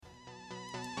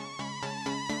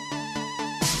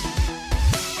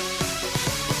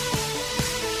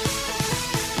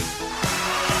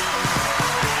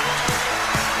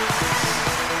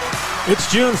It's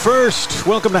June 1st.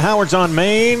 Welcome to Howard's on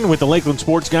Main with the Lakelands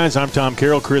Sports Guys. I'm Tom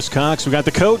Carroll, Chris Cox. We got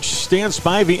the coach, Stan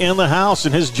Spivey, in the house,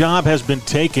 and his job has been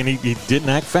taken. He didn't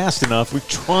act fast enough. We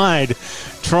tried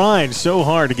so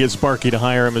hard to get Sparky to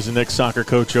hire him as the next soccer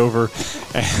coach over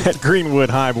at Greenwood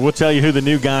High. But we'll tell you who the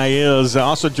new guy is.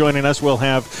 Also joining us, we'll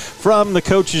have from the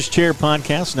Coach's Chair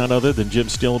podcast, none other than Jim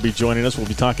Still will be joining us. We'll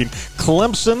be talking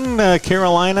Clemson,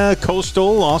 Carolina,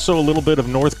 Coastal, also a little bit of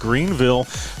North Greenville.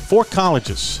 4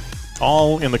 colleges.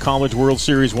 All in the College World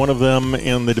Series, one of them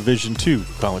in the Division II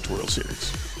College World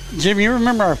Series. Jim, you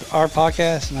remember our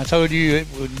podcast, and I told you it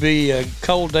would be a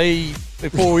cold day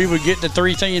before we would get to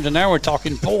 3 teams, and now we're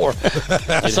talking 4.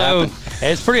 So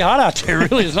it's pretty hot out there,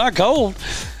 really. It's not cold.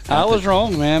 I was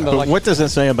wrong, man. But what does that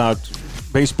say about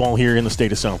baseball here in the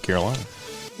state of South Carolina?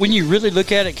 When you really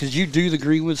look at it, because you do the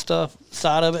Greenwood stuff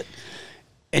side of it,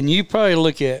 and you probably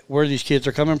look at where these kids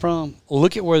are coming from.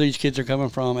 Look at where these kids are coming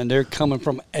from, and they're coming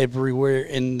from everywhere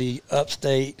in the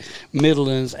upstate,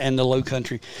 Midlands, and the low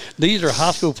country. These are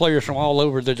high school players from all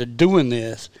over that are doing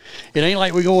this. It ain't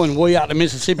like we're going way out to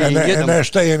Mississippi and getting them. And they're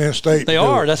staying in state. They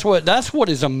are. That's what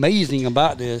is amazing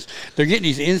about this. They're getting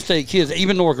these in-state kids.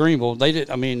 Even North Greenville, they did.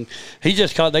 I mean, he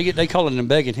just called. They calling and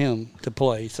begging him to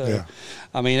play. So, yeah.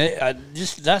 I mean,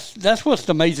 that's what's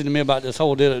amazing to me about this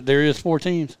whole deal. There is 4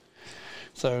 teams.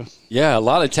 So yeah, a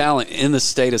lot of talent in the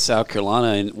state of South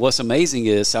Carolina, and what's amazing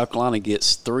is South Carolina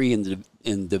gets 3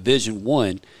 in Division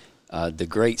I. The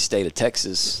great state of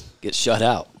Texas gets shut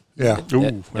out. Yeah,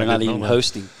 they're not even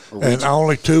hosting. And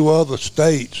only 2 other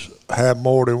states have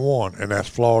more than one, and that's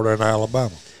Florida and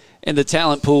Alabama. And the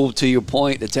talent pool, to your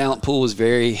point, the talent pool is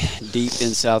very deep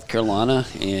in South Carolina,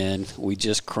 and we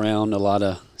just crowned a lot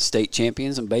of state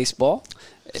champions in baseball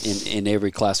in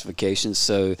every classification.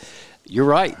 So you're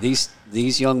right. These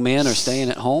young men are staying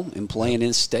at home and playing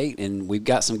in state, and we've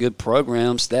got some good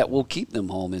programs that will keep them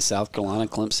home in South Carolina,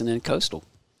 Clemson, and Coastal.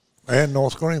 And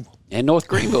North Greenville. And North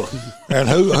Greenville. And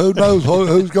who knows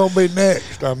who's going to be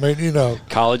next? I mean,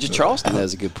 College of Charleston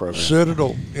has a good program.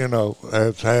 Citadel,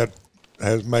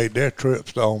 has made their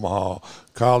trips to Omaha.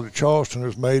 College of Charleston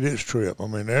has made its trip. I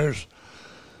mean,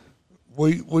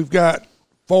 we've got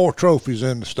 4 trophies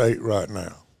in the state right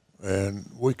now, and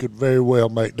we could very well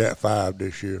make that 5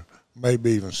 this year.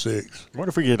 Maybe even 6. What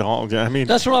if we get all? I mean,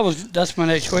 that's my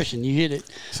next question. You hit it.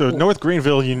 So North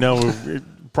Greenville,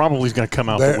 probably is going to come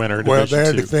out the winner. Well,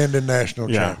 they're defending national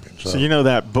champions. So you know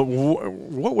that. But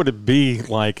what would it be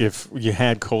like if you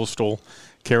had Coastal,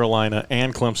 Carolina,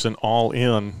 and Clemson all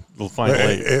in the final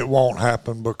 8? It won't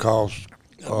happen because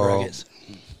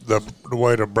the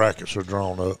way the brackets are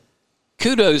drawn up.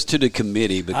 Kudos to the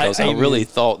committee, because I really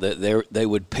thought that they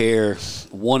would pair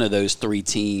one of those 3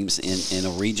 teams in a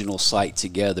regional site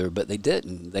together, but they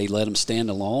didn't. They let them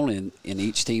stand alone, and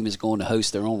each team is going to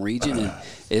host their own region, and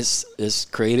it's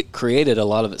created a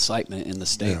lot of excitement in the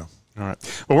state. Yeah. All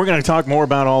right. Well, we're going to talk more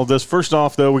about all of this. First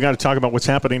off, though, we got to talk about what's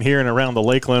happening here and around the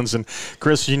Lakelands. And,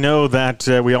 Chris, you know that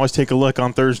we always take a look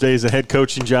on Thursdays at head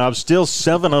coaching jobs. Still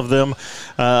 7 of them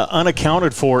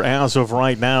unaccounted for as of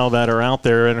right now that are out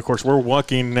there. And, of course, we're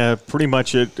walking pretty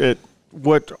much at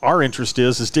what our interest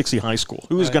is Dixie High School.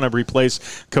 Who is going to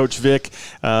replace Coach Vick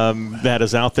that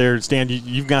is out there? Stan,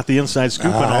 you've got the inside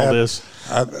scoop on all this.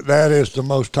 That is the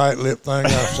most tight-lipped thing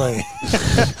I've seen.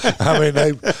 I mean,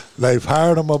 they've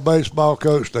hired him a baseball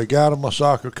coach. They got him a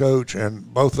soccer coach,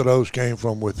 and both of those came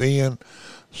from within.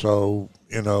 So,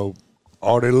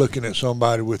 are they looking at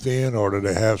somebody within, or do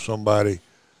they have somebody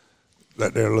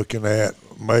that they're looking at,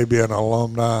 maybe an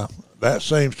alumni? That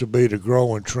seems to be the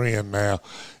growing trend now.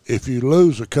 If you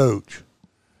lose a coach,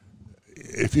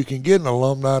 if you can get an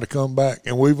alumni to come back,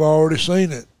 and we've already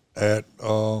seen it at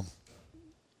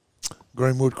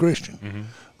Greenwood Christian,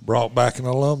 brought back an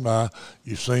alumni.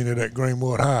 You've seen it at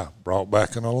Greenwood High, brought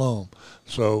back an alum.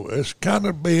 So it's kind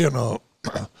of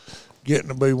getting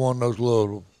to be one of those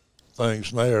little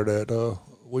things there that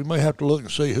we may have to look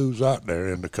and see who's out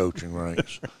there in the coaching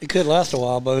ranks. It could last a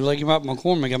while, but like about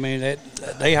McCormick, I mean,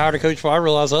 they hired a coach before I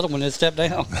realized the other one had stepped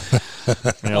down.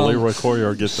 Yeah, Leroy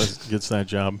Courier gets that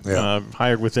job. Yeah.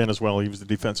 Hired within as well. He was the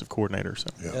defensive coordinator. So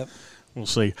we'll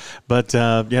see. But,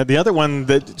 the other one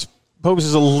that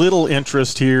poses a little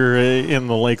interest here in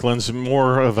the Lakelands,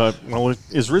 more of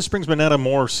is Riz Springs Minetta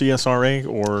more CSRA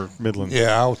or Midland?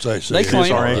 Yeah, I would say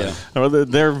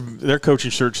CSRA. Their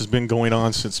coaching search has been going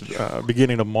on since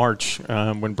beginning of March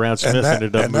when Brad Smith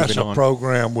ended up moving on. And that's a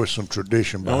program with some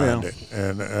tradition behind it,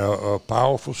 and a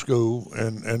powerful school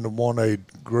and the 1A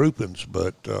groupings.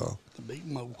 But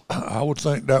I would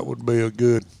think that would be a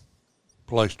good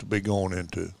place to be going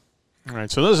into. All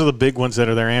right, so those are the big ones that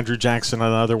are there. Andrew Jackson,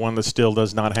 another one that still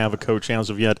does not have a coach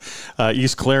as of yet.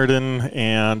 East Clarendon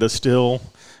and still.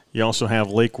 You also have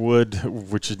Lakewood,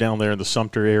 which is down there in the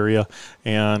Sumter area,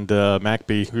 and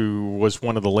McBee, who was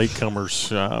one of the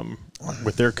latecomers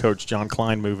with their coach, John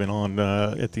Klein, moving on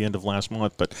at the end of last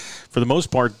month. But for the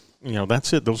most part,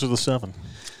 that's it. Those are the 7.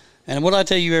 And what I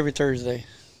tell you every Thursday,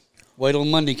 wait till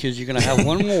Monday because you're going to have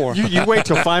one more. you wait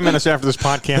till 5 minutes after this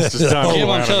podcast is done. Jim,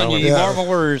 I'm telling you, mark my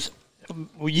words.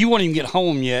 Well, you won't even get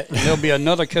home yet, and there'll be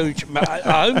another coach.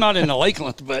 I hope not in the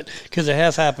Lakelands, but because it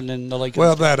has happened in the Lakelands.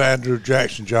 Well, that Andrew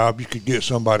Jackson job, you could get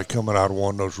somebody coming out of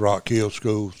one of those Rock Hill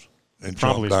schools and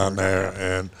jump down there.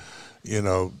 And,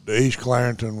 the East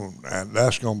Clarendon, and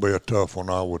that's going to be a tough one,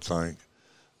 I would think.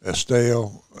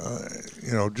 Estelle,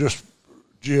 just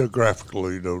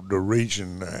geographically, the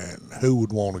region, and who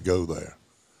would want to go there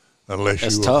unless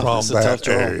you were from that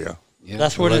area. Yeah.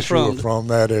 That's where it's from. From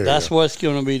that area. That's what's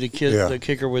going to be the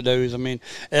kicker with those. I mean,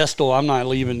 Estill, I'm not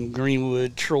leaving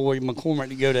Greenwood, Troy, McCormick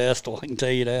to go to Estill. I can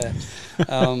tell you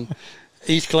that.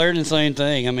 East Clarendon, same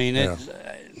thing. I mean,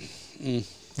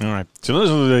 All right. So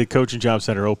those are the coaching jobs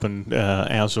that are open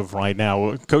as of right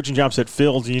now. Coaching jobs that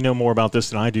filled, you know more about this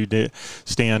than I do,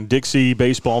 Stan. Dixie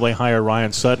Baseball, they hire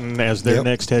Ryan Sutton as their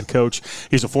next head coach.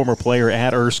 He's a former player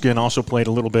at Erskine, also played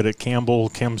a little bit at Campbell,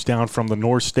 comes down from the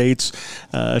North States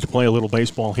to play a little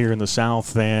baseball here in the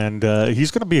South, and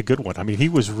he's going to be a good one. I mean, he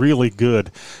was really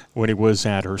good when he was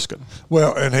at Erskine.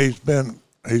 Well, and he's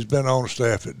been on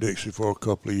staff at Dixie for a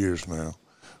couple of years now,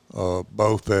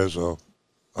 both as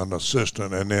an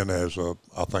assistant and then as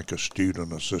I think a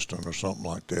student assistant or something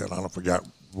like that. I don't forget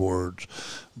words.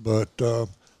 But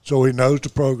so he knows the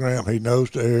program, he knows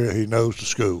the area, he knows the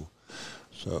school.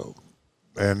 So,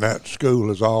 and that school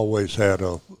has always had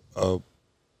a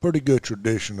pretty good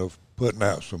tradition of putting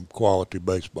out some quality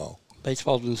baseball.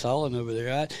 Baseball's been solid over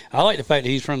there. I like the fact that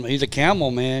he's a Camel,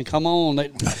 man. Come on.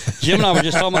 Jim and I were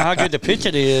just talking about how good the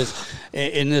pitching is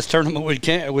in this tournament with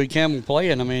Camel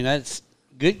playing. I mean, that's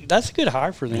good. That's a good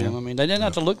hire for them. I mean, they didn't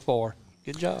have to look far.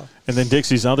 Good job. And then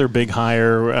Dixie's other big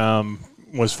hire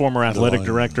was former athletic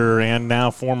director and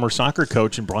now former soccer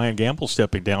coach, and Brian Gamble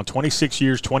stepping down. 26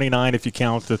 years, 29 if you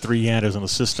count the 3 he had as an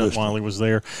assistant while he was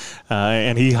there.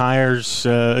 And he hires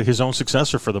his own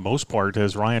successor for the most part,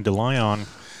 as Ryan DeLeon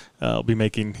will be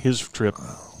making his trip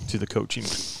to the coaching.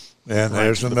 And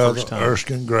there's another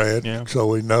Erskine grad,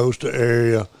 so he knows the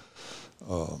area,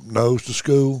 knows the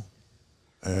school.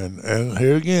 And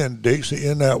here again, Dixie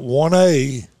in that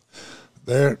 1A,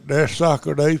 their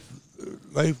soccer,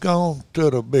 they've gone to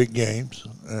the big games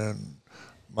and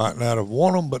might not have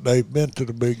won them, but they've been to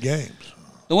the big games.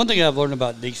 The one thing I've learned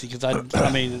about Dixie, because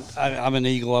I'm an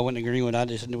Eagle, I went to Greenwood,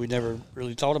 we never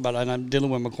really thought about it, and I'm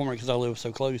dealing with McCormick because I live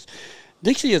so close.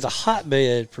 Dixie is a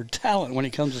hotbed for talent when it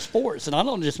comes to sports, and I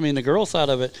don't just mean the girls side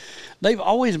of it. They've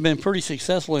always been pretty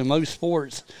successful in most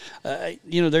sports.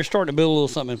 They're starting to build a little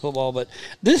something in football, but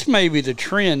this may be the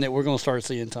trend that we're going to start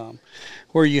seeing, Tom,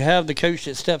 where you have the coach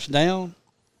that steps down,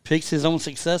 picks his own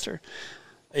successor.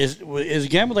 Is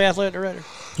Gamble the athletic director?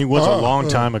 He was a long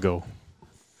time ago.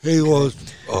 He was.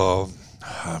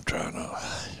 I'm trying to.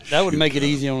 That would make it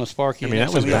easy on a Sparky. I mean,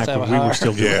 that was back when we were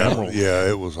still doing Emerald. Yeah,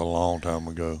 it was a long time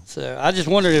ago. So I just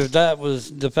wondered if that was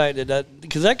the fact that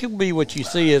because that could be what you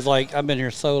see is like, I've been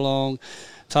here so long,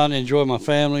 trying to enjoy my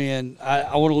family, and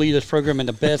I want to leave this program in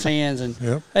the best hands.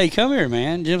 And, hey, come here,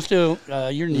 man. Jim's still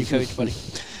you're the new coach, buddy.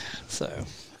 So,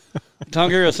 Tom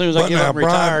Gary, as soon as I get up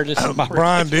retired, this is my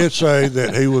Brian did say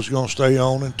that he was going to stay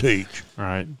on and teach. All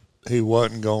right. He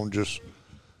wasn't going to just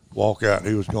walk out.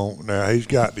 He was going. Now he's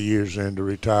got the years in to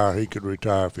retire. He could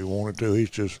retire if he wanted to. He's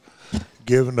just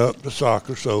giving up the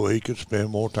soccer so he could spend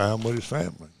more time with his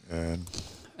family. And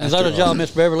is that a job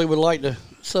Miss Beverly would like to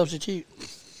substitute?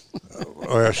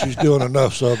 Well, she's doing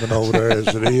enough subbing over there as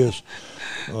it is.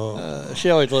 She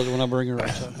always loves it when I bring her up.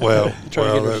 So try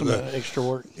to get her some extra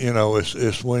work.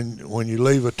 It's when you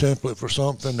leave a template for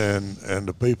something, and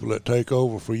the people that take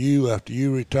over for you after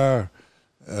you retire.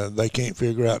 They can't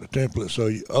figure out the template.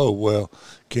 So,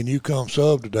 can you come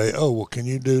sub today? Oh, well, can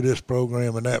you do this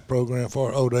program and that program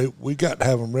for? We got to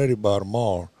have them ready by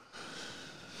tomorrow.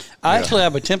 I actually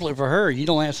have a template for her. You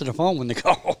don't answer the phone when they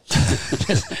call.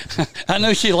 I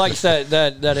know she likes that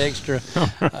extra.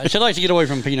 She likes to get away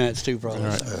from peanuts too, probably.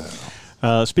 Right.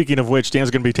 Speaking of which,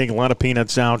 Dan's going to be taking a lot of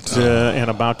peanuts out and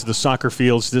about to the soccer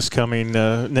fields this coming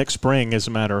next spring, as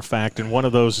a matter of fact. And one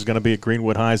of those is going to be at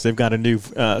Greenwood Highs. They've got a new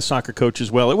soccer coach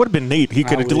as well. It would have been neat. He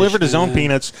could have delivered his own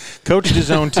peanuts, coached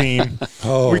his own team.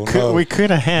 We could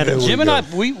have had it. Jim and I,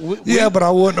 yeah, but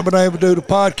I wouldn't have been able to do the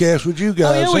podcast with you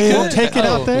guys. Oh, yeah, We'll take it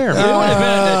out there. We would have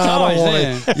been at the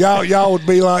toys then. Y'all would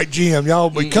be like Jim. Y'all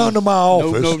would be come to my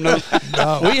office.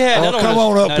 No. We had. Come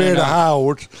on up here to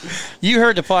Howard's. You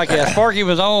heard the podcast. Sparky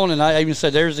was on, and I even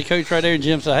said, "There's the coach right there." And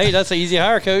Jim said, "Hey, that's an easy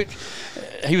hire, coach."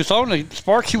 He was talking to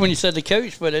Sparky when you said the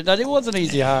coach, but it was an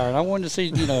easy hire. And I wanted to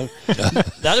see,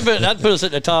 that'd put us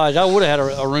at the Taj. I would have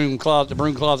had a broom closet,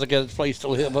 got a place to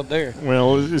live up there.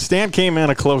 Well, Stan came in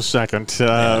a close second.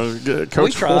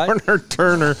 Coach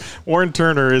Warren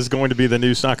Turner is going to be the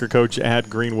new soccer coach at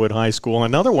Greenwood High School.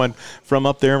 Another one from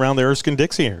up there around the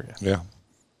Erskine-Dixie area. Yeah.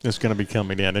 Is going to be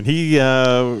coming in. And he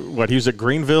was at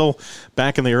Greenville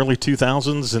back in the early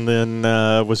 2000s, and then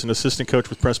was an assistant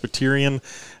coach with Presbyterian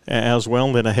as well,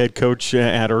 and then a head coach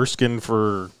at Erskine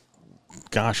for,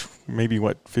 maybe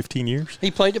 15 years? He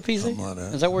played at PC? Like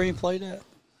that. Is that where he played at?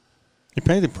 He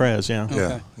played at Pres, yeah.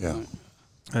 Okay. Yeah.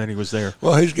 And he was there.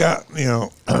 Well, he's got,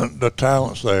 the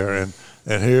talents there, and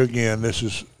here again, this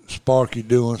is Sparky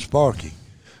doing Sparky.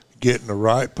 Getting the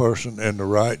right person and the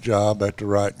right job at the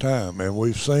right time. And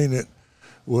we've seen it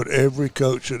with every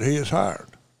coach that he has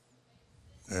hired.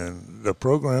 And the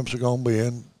programs are going to be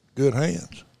in good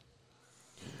hands.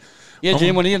 Yeah,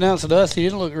 Jim, when he announced it to us, he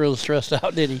didn't look real stressed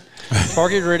out, did he?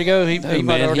 Sparky was ready to go. He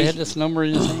might already had this number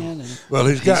in his hand. Well,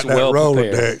 he's got that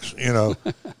Rolodex,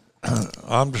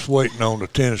 I'm just waiting on the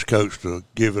tennis coach to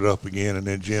give it up again, and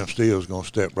then Jim Steele's going to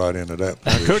step right into that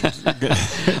position.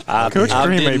 I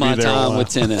did my time with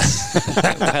tennis.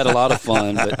 I had a lot of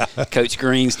fun, but Coach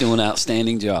Green's doing an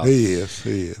outstanding job. He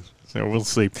is. So we'll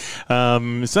see. So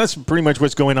that's pretty much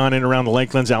what's going on in and around the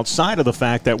Lakelands, outside of the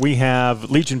fact that we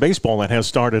have Legion Baseball that has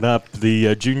started up.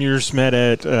 The juniors met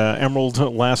at Emerald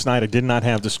last night. I did not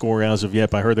have the score as of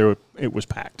yet, but I heard it was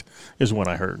packed, is what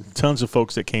I heard. Tons of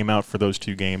folks that came out for those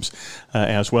two games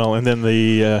as well. And then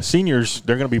the seniors,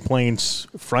 they're going to be playing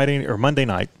Monday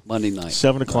night.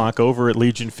 7 o'clock over at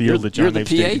Legion Field. You're the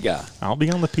PA guy. I'll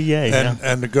be on the PA.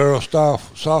 And the girls'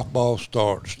 softball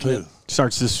starts, too.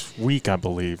 Starts this week, I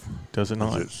believe. Does it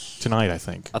not? Tonight, I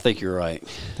think. I think you're right.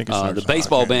 I think it the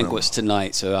baseball banquet's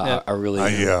tonight, so yeah. I really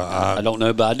I don't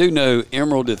know. But I do know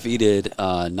Emerald defeated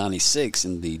 96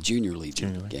 in the Junior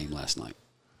Legion game last night.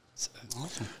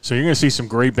 So you're going to see some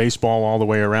great baseball all the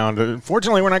way around.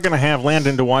 Unfortunately, we're not going to have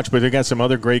Landon to watch, but they got some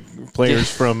other great players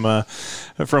from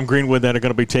Greenwood that are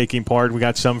going to be taking part. We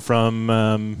got some from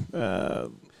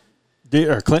Clinton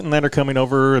that are coming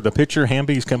over. The pitcher,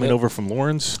 Hamby's coming over from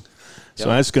Lawrence. So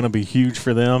that's going to be huge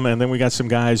for them. And then we got some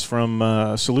guys from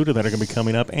Saluda that are going to be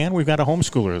coming up, and we've got a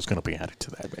homeschooler that's going to be added to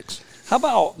that mix. How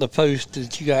about the post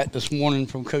that you got this morning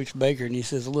from Coach Baker? And he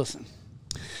says, listen,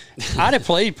 I'd have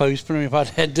played post for him if I'd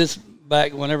had this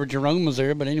back whenever Jerome was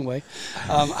there. But anyway,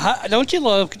 don't you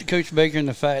love Coach Baker and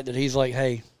the fact that he's like,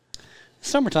 hey,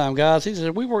 summertime, guys. He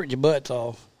said, we worked your butts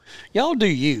off. Y'all do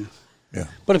you. Yeah.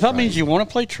 But if that means you want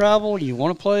to play travel, you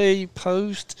want to play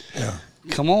post,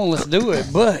 come on, let's do it.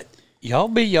 But y'all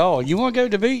be y'all. You want to go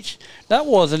to the beach? That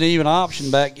wasn't even an option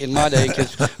back in my day,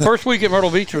 because first week at Myrtle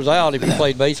Beach was out if you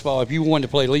played baseball. If you wanted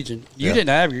to play Legion, you didn't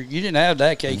have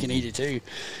that cake and eat it too.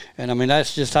 And I mean,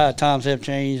 that's just how times have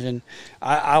changed. And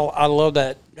I love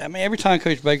that. I mean, every time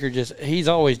Coach Baker he's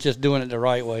always just doing it the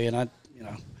right way. And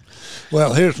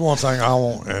Well, here's one thing I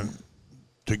want, and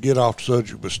to get off the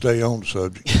subject but stay on the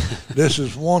subject. This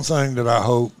is one thing that I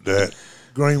hope that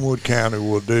Greenwood County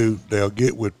will do. They'll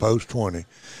get with Post 20.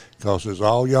 Because as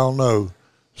all y'all know,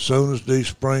 as soon as these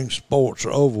spring sports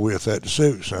are over with at the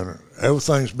Civic Center,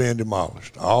 everything's being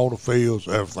demolished. All the fields,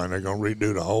 everything. They're going to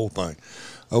redo the whole thing.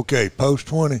 Okay, Post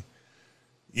 20,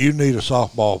 you need a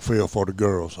softball field for the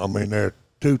girls. I mean, they're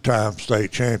 2-time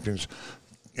state champions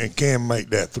and can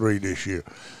make that 3 this year.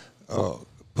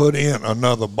 Put in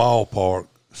another ballpark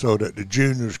so that the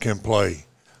juniors can play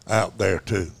out there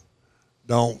too.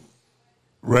 Don't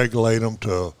regulate them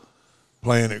to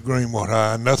playing at Greenwood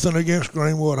High. Nothing against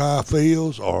Greenwood High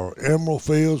fields or Emerald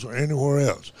fields or anywhere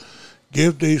else.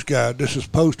 Give these guys, this is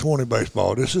Post 20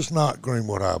 baseball. This is not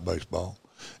Greenwood High baseball.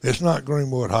 It's not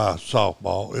Greenwood High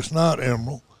softball. It's not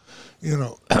Emerald.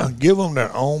 Give them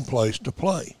their own place to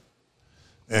play.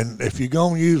 And if you're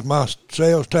going to use my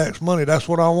sales tax money, that's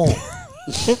what I want.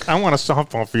 I want a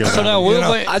softball field. So now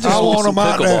I just want some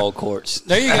out there. pickleball courts.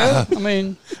 There you go. I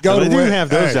mean, they do have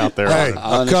those out there. Hey,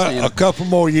 I understand. a couple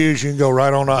more years, you can go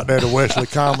right on out there to Wesley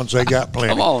Commons. They got plenty.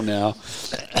 Come on now.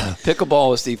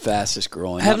 Pickleball is the fastest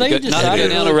growing. Have they not to decided-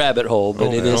 go down a rabbit hole,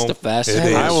 but it is the fastest. It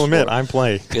is. I will admit, I'm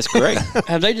playing. It's great.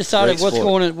 have they decided Great what's sport.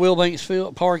 going at Will Banks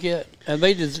Field Park yet? Have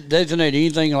they designated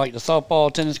anything like the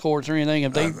softball, tennis courts, or anything?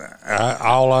 Have they?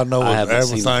 All I know I is haven't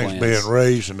seen the everything's plans. being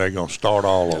raised, and they're going to start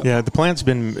all over. Yeah, the plan's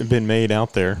been made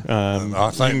out there.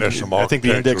 I think there's some I think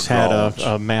the index had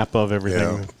architectural a map of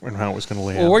everything and how it was going to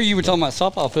lay Well, out. where you were talking about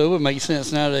softball field would make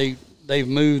sense now. They've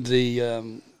moved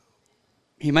the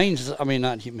humane. I mean,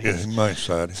 not humane. Yeah, Humane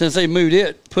Society. Since they moved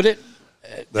it, put it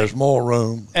There's more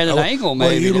room. at an angle.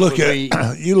 Maybe you that look would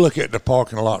at be- you look at the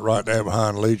parking lot right there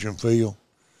behind Legion Field.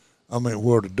 I mean,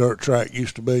 where the dirt track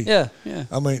used to be. Yeah.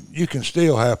 I mean, you can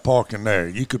still have parking there.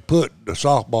 You could put the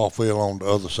softball field on the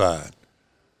other side.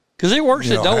 Because it works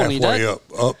You at know, Dolney. halfway That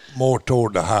up more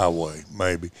toward the highway,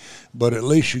 maybe. But at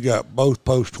least you got both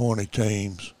post 20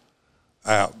 teams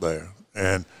out there.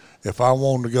 And if I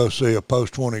wanted to go see a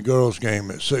post 20 girls game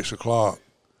at 6 o'clock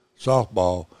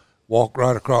softball, walk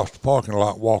right across the parking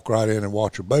lot, walk right in and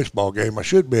watch a baseball game, I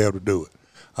should be able to do it.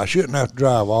 I shouldn't have to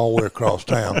drive all the way across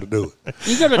town to do it.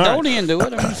 you go to Dolney and do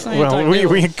it. I mean, same Well, type we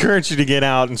deal. encourage you to get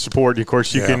out and support. Of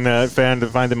course, you can find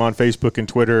them on Facebook and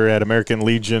Twitter at American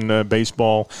Legion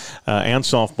Baseball and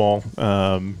Softball.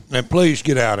 And please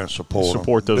get out and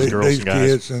support them. those girls These and guys.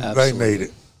 kids, and Absolutely. they need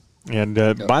it.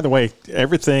 And by the way,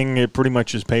 everything pretty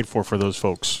much is paid for those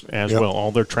folks as well.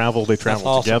 All their travel, they travel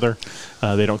awesome. together.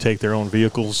 They don't take their own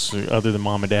vehicles, other than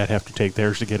mom and dad have to take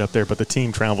theirs to get up there. But the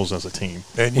team travels as a team,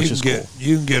 And you which can is get cool.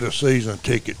 you can get a season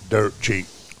ticket dirt cheap.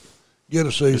 Get a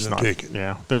It's season not- ticket.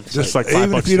 Yeah, they're just like $5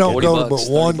 Even if you a don't ticket. go to $40,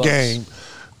 but one $30. game,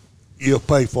 you'll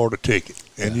pay for the ticket,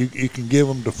 and you can give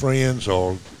them to friends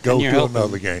or go And you're to helping.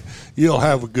 another game. You'll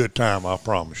have a good time, I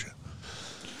promise you.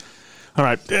 All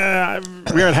right,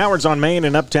 we're at Howard's on Main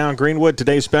in Uptown Greenwood.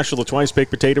 Today's special, the twice baked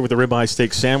potato with a ribeye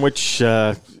steak sandwich.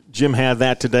 Jim had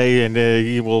that today, and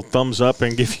he will thumbs up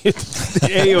and give you the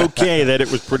A-OK that it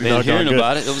was pretty Been doggone hearing good.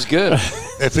 about it. It was good.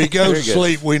 If he goes Very to good.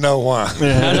 sleep, we know why. No.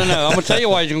 I'm gonna tell you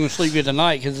why you're gonna sleep good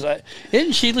tonight. Because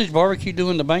isn't Sheely's Barbecue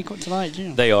doing the banquet tonight,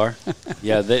 Jim? They are.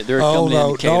 Yeah, they're Oh, coming in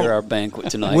no, to cater don't. our banquet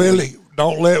tonight. Willie,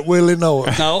 don't let Willie know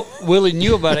it. No, Willie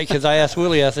knew about it because I asked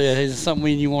Willie. I said, "Is it something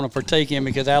you want to partake in?"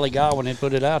 Because Allie Godwin had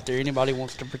put it out there. Anybody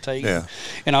wants to partake Yeah.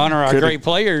 and honor our Could've- great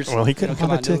players? Well, he could have come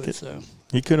bought a out and do ticket. it, so.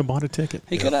 He could have bought a ticket.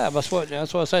 He could have. That's what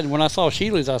I said. When I saw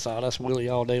Sheely's, I saw that's Willie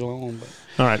all day long. But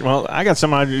All right. Well, I got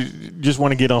something I just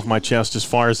want to get off my chest as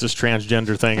far as this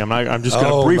transgender thing. I'm just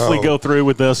going to briefly go through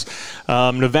with this.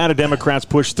 Nevada Democrats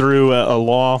pushed through a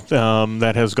law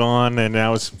that has gone, and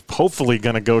now it's hopefully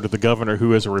going to go to the governor,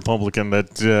 who is a Republican.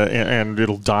 That and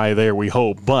it'll die there, we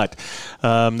hope. But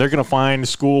they're going to fine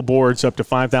school boards up to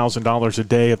 $5,000 a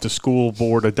day if the school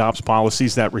board adopts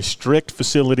policies that restrict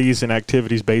facilities and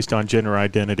activities based on gender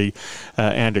identity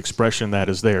and expression that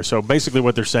is there. So basically,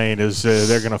 what they're saying is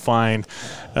they're going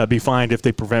to be fined if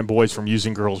they prevent boys from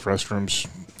using girls' restrooms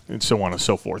and so on and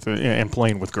so forth, and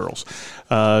playing with girls.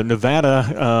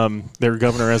 Nevada, their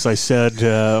governor, as I said,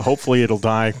 hopefully it'll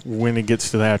die when it gets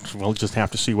to that. We'll just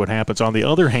have to see what happens. On the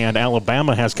other hand,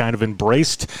 Alabama has kind of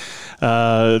embraced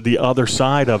the other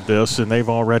side of this, and they've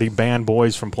already banned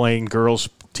boys from playing girls'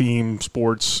 team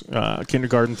sports,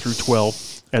 kindergarten through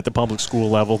 12. At the public school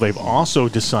level. They've also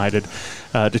decided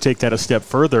to take that a step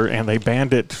further, and they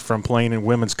banned it from playing in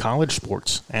women's college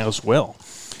sports as well.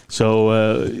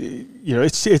 So,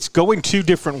 it's going two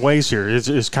different ways here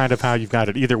is kind of how you've got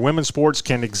it. Either women's sports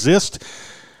can exist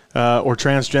or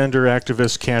transgender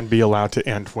activists can be allowed to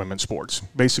end women's sports.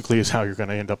 Basically is how you're going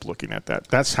to end up looking at that.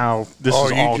 That's how this is all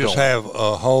going. Or you just have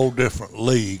a whole different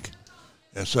league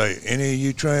and say, any of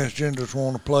you transgenders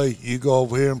want to play, you go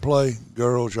over here and play.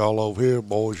 Girls, y'all over here.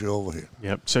 Boys, you over here.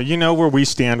 Yep. So you know where we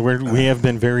stand. We have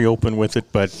been very open with it,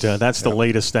 but that's the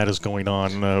latest that is going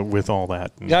on with all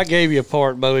that. God gave you a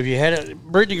part, Bo. If you had it,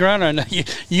 Brittany Griner, I know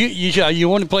you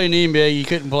want to play in the NBA, you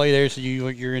couldn't play there, so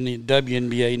you're in the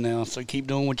WNBA now. So keep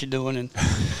doing what you're doing and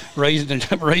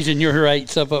raising your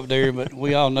rates up there. But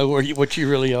we all know what you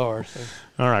really are. So.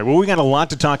 All right. Well, we got a lot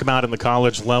to talk about in the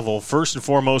college level. First and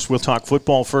foremost, we'll talk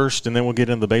football first, and then we'll get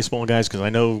into the baseball, guys, because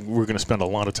I know we're going to spend a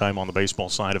lot of time on the baseball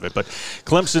side of it. But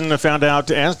Clemson found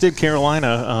out, as did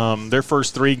Carolina, their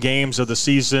first 3 games of the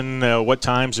season, what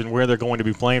times and where they're going to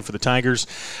be playing for the Tigers.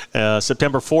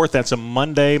 September 4th, that's a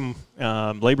Monday,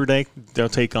 Labor Day. They'll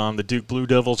take on the Duke Blue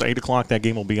Devils, 8 o'clock. That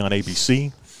game will be on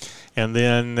ABC. And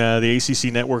then the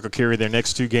ACC Network will carry their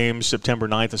next two games, September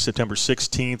 9th and September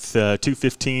 16th,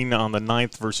 2:15 on the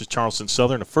 9th versus Charleston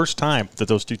Southern, the first time that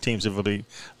those two teams will be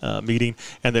meeting.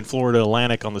 And then Florida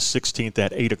Atlantic on the 16th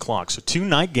at 8 o'clock. So 2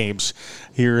 night games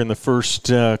here in the first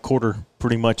quarter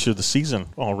pretty much of the season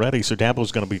already. So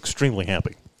Dabo's going to be extremely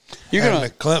happy.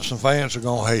 The Clemson fans are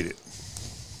going to hate it.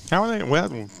 How are they?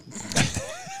 Well,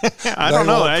 I don't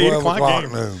know. 8 o'clock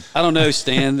game. Noon. I don't know,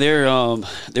 Stan. They're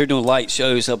doing light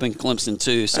shows up in Clemson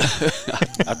too, so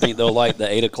I think they'll like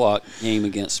the 8 o'clock game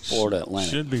against Florida Atlantic.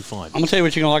 Should be fun. I'm gonna tell you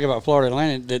what you're gonna like about Florida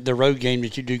Atlantic. The road game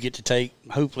that you do get to take.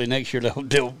 Hopefully next year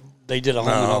they did a home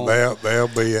and home. They'll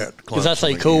be at Clemson. Because that's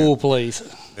a cool place.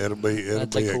 It'll be at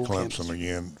Clemson campus.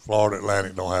 again. Florida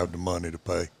Atlantic don't have the money to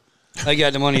pay. They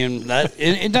got the money in that.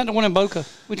 Isn't that the one in Boca?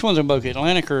 Which one's in Boca?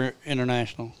 Atlantic or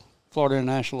International? Florida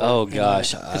International. Oh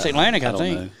gosh, it's Atlantic, I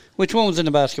think. know. Which one was in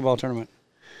the basketball tournament?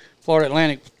 Florida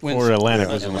Atlantic wins. Florida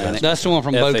Atlantic. That's the one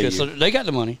from FAU. Boca. So they got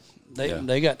the money.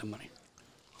 They got the money.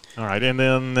 All right, and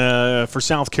then for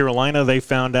South Carolina, they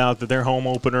found out that their home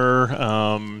opener,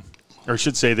 or I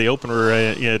should say the opener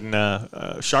in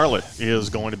Charlotte, is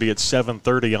going to be at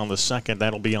 7:30 on the 2nd.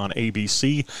 That'll be on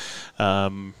ABC.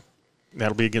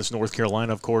 That'll be against North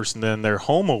Carolina, of course. And then their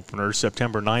home opener,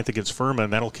 September 9th against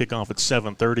Furman, that'll kick off at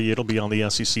 7:30. It'll be on the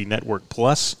SEC Network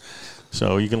Plus.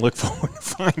 So you can look forward to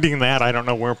finding that. I don't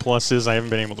know where Plus is. I haven't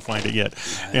been able to find it yet.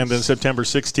 And then September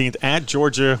 16th at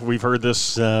Georgia. We've heard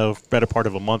this better part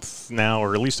of a month now,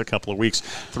 or at least a couple of weeks,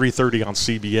 3:30 on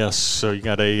CBS. So you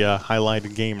got a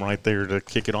highlighted game right there to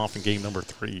kick it off in game number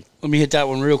 3. Let me hit that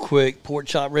one real quick. Pork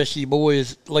Chop, rest of you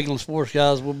boys, Lakelands Sports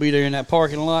Guys will be there in that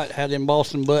parking lot. Had them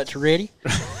Boston butts ready.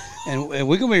 And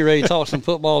we're going to be ready to talk some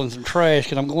football and some trash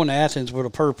because I'm going to Athens with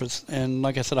a purpose. And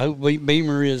like I said, I hope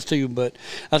Beamer is too. But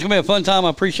that's going to be a fun time.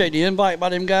 I appreciate the invite by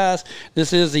them guys.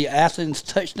 This is the Athens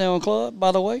Touchdown Club,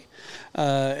 by the way.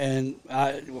 And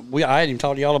I hadn't even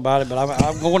talked to y'all about it, but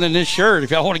I'm going in this shirt. If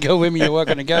y'all want to go with me, you're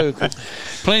welcome to go.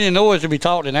 Plenty of noise to be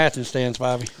talked in Athens, Stan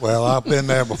Spivey. Well, I've been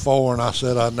there before, and I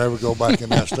said I'd never go back in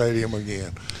that stadium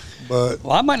again. But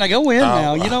I might not go in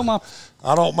now. You know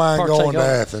I don't mind going to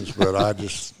Athens, but I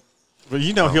just. But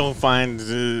he'll find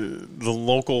the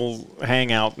local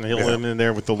hangout, and he'll live in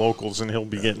there with the locals, and he'll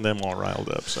be getting them all riled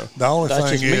up. So the only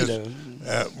thing is,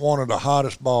 at one of the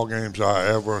hottest ball games I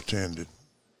ever attended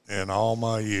in all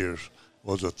my years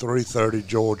was a 3:30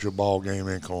 Georgia ball game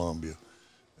in Columbia,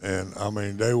 and I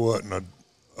mean there wasn't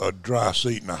a dry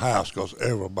seat in the house because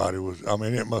everybody was. I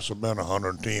mean it must have been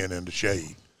 110 in the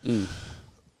shade. Mm.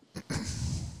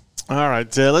 All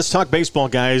right, let's talk baseball,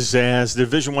 guys, as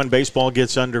Division I baseball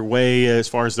gets underway as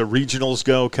far as the regionals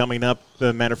go coming up.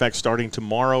 Matter of fact, starting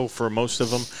tomorrow for most of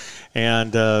them.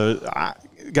 And,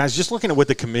 guys, just looking at what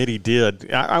the committee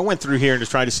did, I went through here and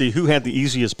just tried to see who had the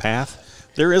easiest path.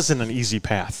 There isn't an easy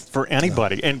path for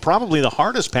anybody. No. And probably the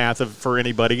hardest path for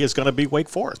anybody is going to be Wake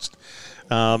Forest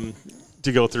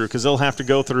to go through because they'll have to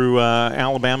go through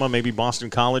Alabama, maybe Boston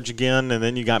College again, and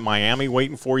then you got Miami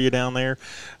waiting for you down there.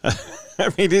 I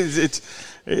mean,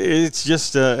 it's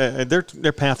just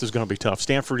their path is going to be tough.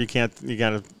 Stanford, you got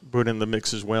to put in the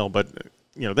mix as well, but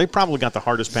they probably got the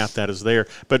hardest path that is there.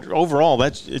 But overall,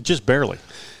 that's just barely.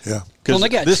 Yeah, because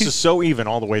this is so even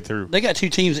all the way through. They got 2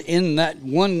 teams in that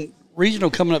one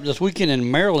regional coming up this weekend in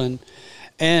Maryland.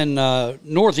 And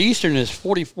Northeastern is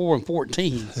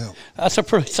 44-14. Yeah. That's a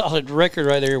pretty solid record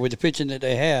right there with the pitching that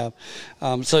they have.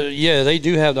 They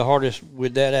do have the hardest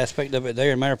with that aspect of it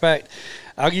there. Matter of fact,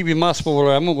 I'll give you my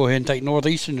spoiler. I'm going to go ahead and take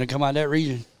Northeastern to come out of that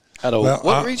region.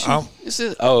 What region?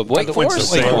 Wake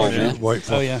Forest. Wake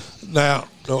Forest. Oh, yeah. Now,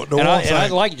 I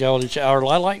like y'all.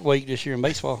 I like Wake this year in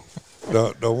baseball.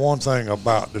 The one thing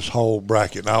about this whole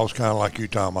bracket, and I was kind of like you,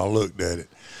 Tom, I looked at it,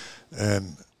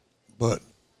 but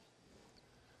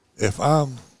if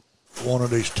I'm one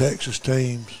of these Texas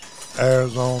teams,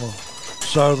 Arizona,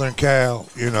 Southern Cal,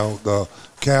 the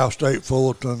Cal State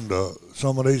Fullerton,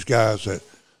 some of these guys that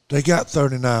they got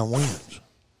 39 wins.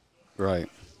 Right.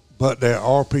 But their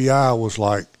RPI was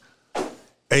like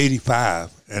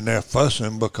 85, and they're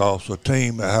fussing because a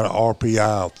team that had an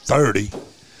RPI of 30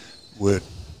 with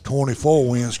 24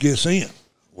 wins gets in.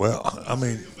 Well, I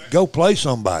mean, go play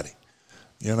somebody,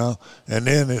 and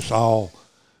then it's all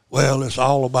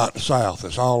about the South.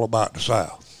 It's all about the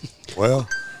South. Well,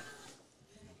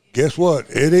 guess what?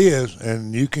 It is,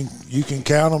 and you can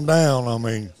count them down. I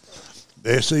mean,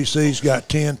 the SEC's got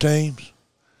 10 teams.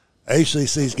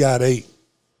 ACC's got 8.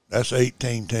 That's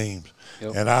 18 teams.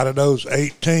 Yep. And out of those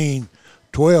 18,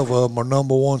 12 of them are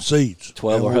number 1 seeds.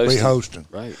 12 will be hosting.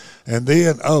 Right. And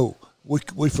then,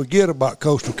 we forget about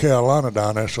Coastal Carolina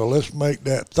down there, so let's make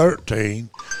that 13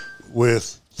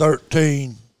 with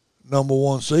 13 number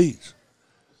one seeds.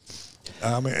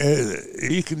 I mean,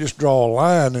 you can just draw a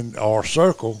line or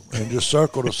circle and just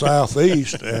circle the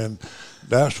southeast, and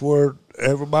that's where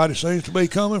everybody seems to be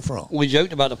coming from. We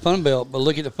joked about the Fun Belt, but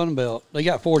look at the Fun Belt. They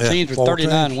got four teams with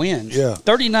 39 wins. Yeah.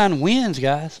 39 wins,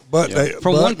 guys. But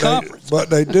one conference. But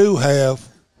they do have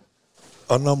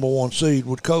a number one seed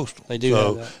with Coastal. They do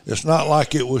have that. It's not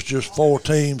like it was just four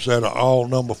teams that are all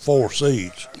number four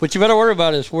seeds. What you better worry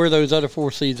about is where those other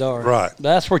four seeds are. Right.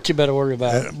 That's what you better worry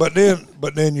about. But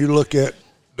then you look at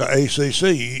the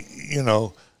ACC. You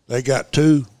know, they got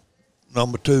two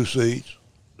number two seeds.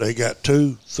 They got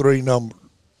two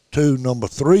number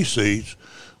three seeds.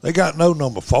 They got no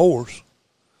number fours.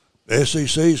 The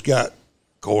SEC's got,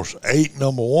 of course, 8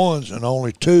 number ones and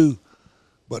only 2,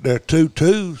 but they're 2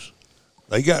 twos.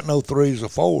 They got no 3s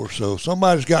or 4s, so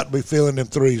somebody's got to be filling them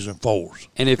 3s and 4s.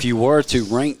 And if you were to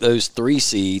rank those 3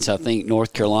 seeds, I think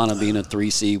North Carolina being a 3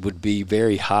 seed would be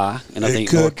very high, and I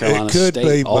think North Carolina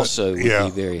State also would be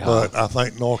very high. But I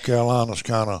think North Carolina's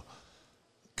kind of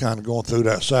going through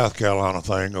that South Carolina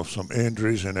thing of some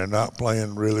injuries, and they're not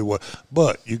playing really well.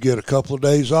 But you get a couple of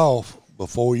days off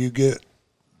before you get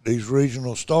these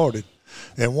regionals started.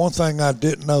 And one thing I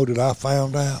didn't know that I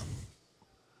found out,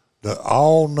 that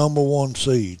all number one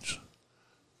seeds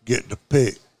get to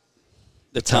pick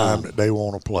the time that they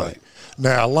want to play. Right.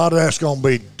 Now, a lot of that's going to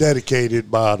be dedicated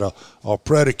by or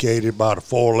predicated by the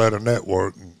 4-letter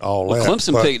network and all that.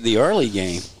 Clemson picked the early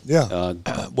game. Yeah. To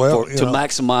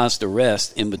maximize the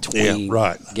rest in between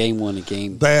game 1 and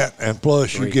game that, and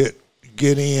plus 3. you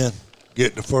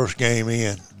get the first game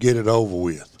in, get it over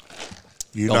with.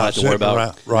 You're Don't not have to worry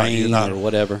about rain or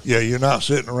whatever. Yeah, you're not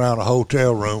sitting around a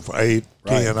hotel room for 8,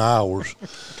 10 hours.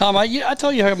 Tom, I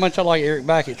tell you how much I like Eric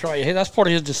Backich, right? Hey, that's part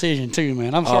of his decision too,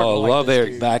 man. I'm starting to like love this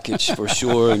Eric dude. Backich for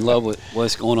sure, and love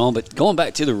what's going on. But going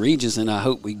back to the regions, and I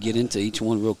hope we get into each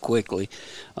one real quickly.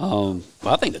 I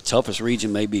think the toughest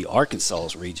region may be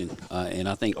Arkansas's region, and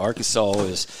I think Arkansas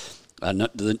is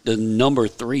the number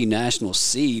 3 national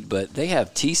seed, but they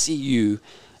have TCU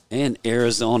and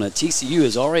Arizona. TCU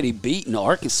has already beaten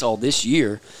Arkansas this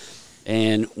year,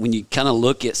 and when you kind of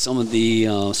look at some of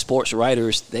the sports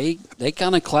writers, they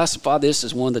kind of classify this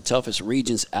as one of the toughest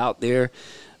regions out there.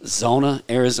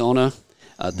 Arizona,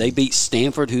 they beat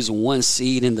Stanford, who's a 1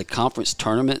 seed in the conference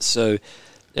tournament. So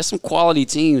there's some quality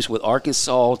teams with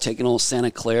Arkansas taking on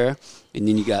Santa Clara, and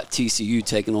then you got TCU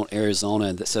taking on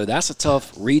Arizona. So that's a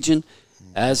tough region,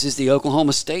 as is the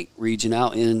Oklahoma State region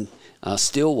out in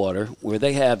Stillwater, where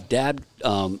they have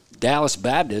Dallas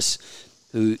Baptist,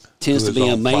 who tends to be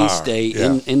a mainstay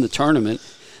in the tournament.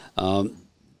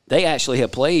 They actually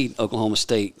have played Oklahoma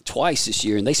State twice this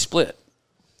year, and they split.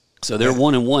 So they're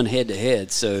 1-1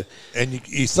 head-to-head. So, and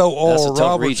you throw Oral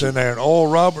Roberts in there, and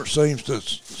Oral Roberts seems to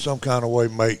some kind of way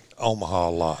make Omaha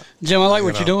a lot. Jim, I like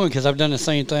what you're doing because I've done the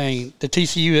same thing. The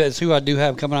TCU is who I do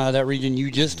have coming out of that region you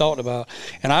just talked about.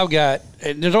 And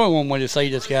there's only one way to say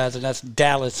this, guys, and that's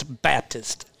Dallas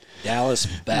Baptist. Dallas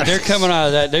Baptist. They're coming out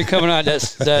of that. They're coming out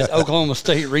of that Oklahoma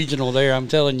State regional there, I'm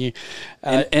telling you.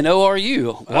 And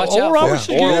ORU. Watch out Roberts.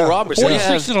 for Oral Roberts.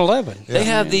 46-11. They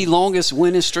have the longest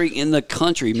winning streak in the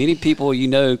country. Many people,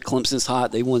 Clemson's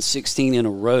hot. They won 16 in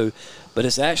a row. But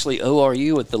it's actually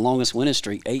ORU with the longest winning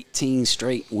streak, 18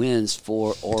 straight wins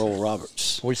for Oral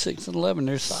Roberts. 46-11,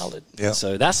 they're solid. Yeah.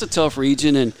 So that's a tough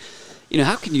region. And,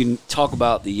 how can you talk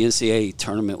about the NCAA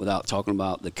tournament without talking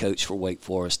about the coach for Wake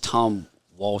Forest, Tom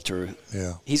Walter?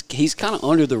 Yeah. He's kind of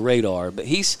under the radar, but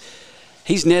he's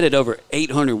netted over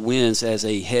 800 wins as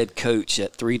a head coach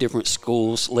at 3 different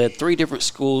schools, led 3 different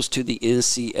schools to the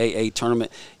NCAA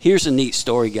tournament. Here's a neat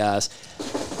story, guys.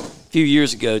 A few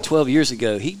years ago, 12 years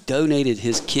ago, he donated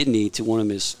his kidney to one of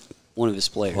his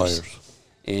players.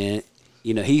 And,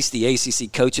 he's the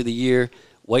ACC Coach of the Year.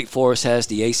 Wake Forest has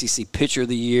the ACC Pitcher of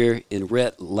the Year in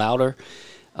Rhett Lauder.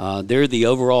 They're the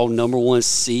overall number 1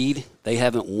 seed. They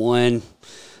haven't won,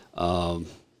 the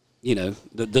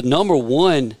number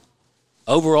 1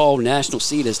 overall national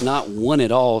seed has not won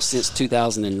at all since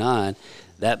 2009,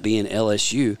 that being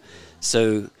LSU.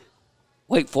 So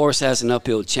Wake Forest has an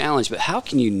uphill challenge, but how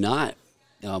can you not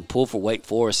pull for Wake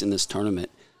Forest in this tournament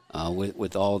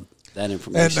with all that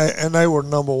information? And they were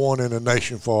number 1 in the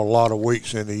nation for a lot of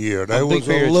weeks in the year. There was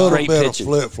a little bit of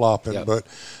flip-flopping, but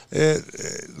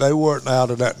they weren't out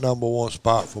of that number 1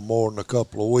 spot for more than a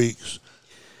couple of weeks.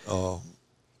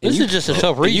 This is just a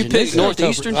tough region. You picked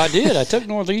Northeastern? I did. I took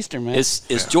Northeastern, man.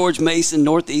 It's George Mason,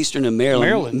 Northeastern, and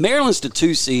Maryland. Maryland's the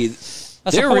 2 seed.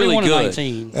 That's They're a really good.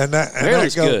 19. And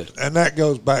that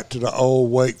goes back to the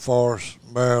old Wake Forest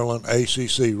Maryland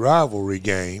ACC rivalry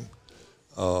game.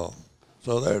 So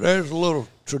there's a little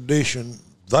tradition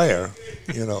there,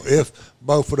 if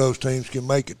both of those teams can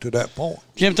make it to that point.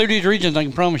 Jim, through these regions, I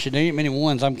can promise you there ain't many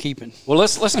ones I'm keeping. Well,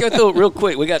 let's go through it real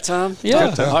quick. We got time?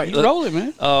 Yeah. All right, You roll it,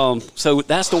 man. So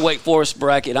that's the Wake Forest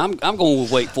bracket. I'm going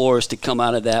with Wake Forest to come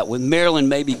out of that, with Maryland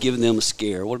maybe giving them a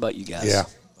scare. What about you guys? Yeah.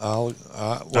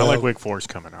 I like Wake Forest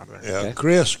coming out of there. Yeah,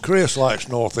 Okay. Chris likes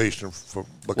Northeastern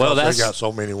because they got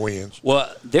so many wins.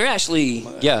 Well, they're actually,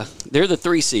 they're the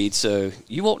 3 seed. So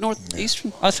you want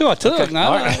Northeastern? That's who I took. Okay. No,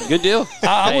 All right, good deal.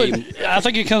 I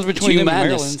think it comes between them and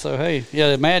madness. Maryland. So, hey,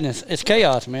 the madness. It's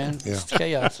chaos, man. Yeah. It's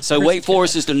chaos. So Wake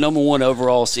Forest is the number 1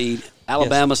 overall seed.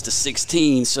 Alabama's the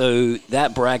 16, so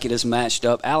that bracket is matched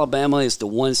up. Alabama is the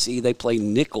 1 seed. They play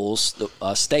Nichols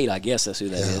State, I guess that's who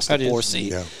that is, the 4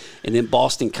 seed. Yeah. And then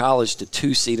Boston College, the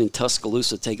 2 seed, in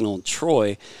Tuscaloosa taking on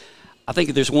Troy. I think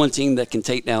if there's one team that can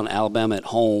take down Alabama at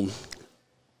home,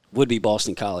 would be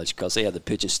Boston College, because they have the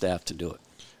pitching staff to do it.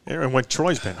 And when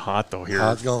Troy's been hot, though, here.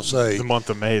 I was going to say. The month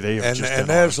of May, they have just been And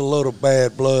there's hot. a little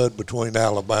bad blood between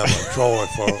Alabama and Troy.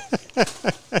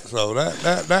 So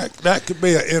that could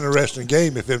be an interesting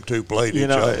game if them two played each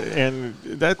other. And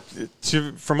that,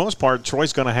 for most part,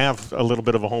 Troy's going to have a little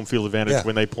bit of a home field advantage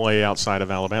when they play outside of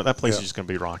Alabama. That place is just going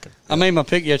to be rocking. I made my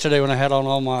pick yesterday when I had on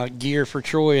all my gear for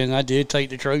Troy, and I did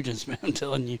take the Trojans, man. I'm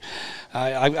telling you.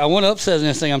 I want to upset in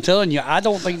this thing. I'm telling you, I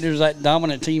don't think there's that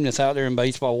dominant team that's out there in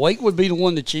baseball. Wake would be the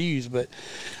one to choose, but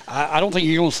I don't think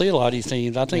you're going to see a lot of these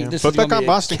teams. I think this is going to be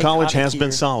Boston College has year.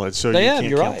 been solid, so They you have, can't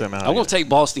you're count right. them out. I'm going to take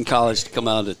Boston College to come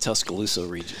out of the Tuscaloosa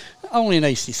region. Only an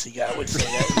ACC guy would say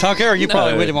that. Tom Carroll, you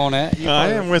probably with him on that. I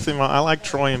am with him. I like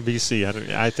Troy and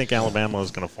BC. I think Alabama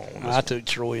is going to fall. I took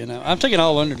Troy. I'm taking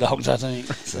all underdogs, I think.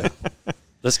 So.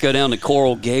 Let's go down to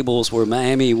Coral Gables, where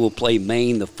Miami will play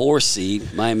Maine, the 4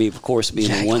 seed. Miami, of course, being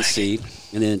the 1 seed.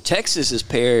 And then Texas is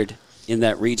paired in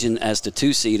that region as the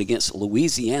 2 seed against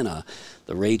Louisiana,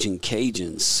 the Raging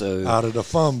Cajuns. So out of the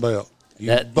Fun Belt.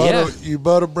 You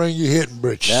better bring your hitting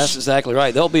britches. That's exactly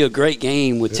right. There'll be a great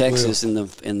game with Texas in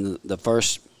the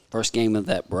first game of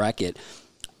that bracket.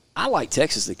 I like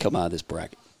Texas to come out of this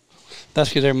bracket. That's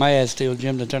because they're mad still,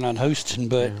 Jim, that they're not hosting.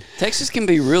 But Texas can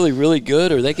be really, really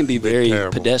good, or they can be very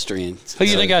pedestrian. Who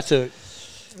you think I took?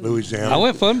 Louisiana. I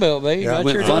went Fun Belt, baby. Yeah, I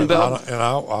went sure Fun did. Belt. And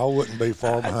I wouldn't be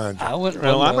far behind you. I went Fun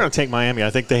Well, I'm Belt. going to take Miami. I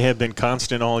think they have been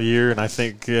constant all year, and I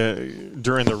think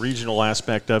during the regional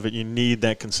aspect of it, you need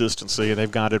that consistency, and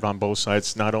they've got it on both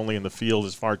sides, not only in the field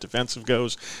as far as defensive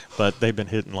goes, but they've been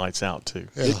hitting lights out too.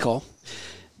 Yeah. Good call.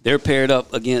 They're paired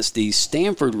up against the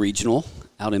Stanford Regional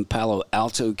out in Palo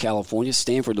Alto, California.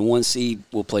 Stanford, the 1 seed,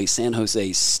 will play San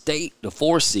Jose State, the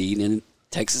 4 seed, and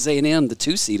Texas A&M, the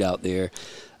 2 seed out there,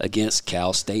 against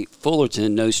Cal State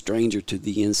Fullerton, no stranger to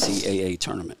the NCAA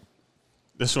tournament.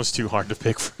 This one's too hard to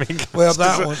pick for me. Well,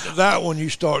 that one you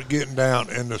start getting down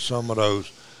into some of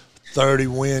those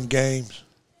 30-win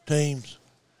teams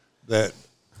that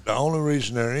the only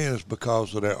reason they're in is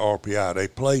because of their RPI. They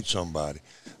played somebody.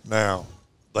 Now,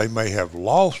 they may have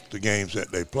lost the games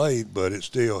that they played, but it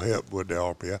still helped with the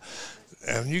RPI.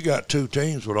 And you got 2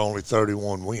 teams with only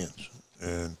 31 wins.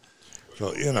 And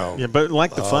so, Yeah, but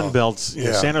like the Fun Belts,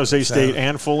 San Jose State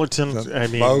and Fullerton, I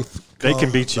mean, both they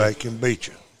can beat you. They can beat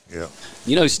you, yeah.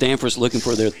 You know, Stanford's looking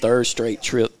for their 3rd straight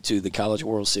trip to the College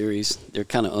World Series. They're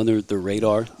kind of under the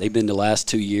radar. They've been the last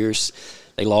 2 years.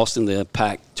 They lost in the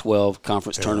Pac-12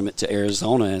 conference tournament to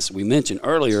Arizona, as we mentioned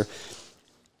earlier.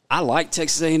 I like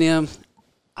Texas A&M.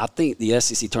 I think the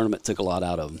SEC tournament took a lot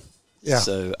out of them. Yeah.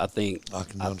 So I think I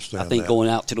can understand I think that. going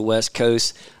out to the West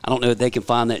Coast, I don't know if they can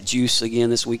find that juice again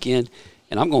this weekend,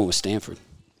 and I'm going with Stanford.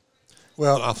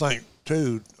 Well, I think,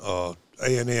 too,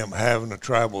 A&M having to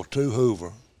travel to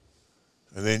Hoover,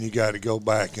 and then you got to go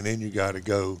back, and then you got to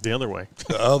go The other way.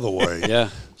 the other way. Yeah.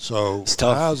 So It's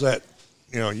tough. how's that?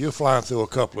 You're flying through a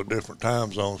couple of different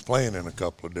time zones, playing in a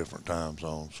couple of different time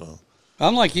zones. So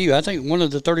I'm like you. I think one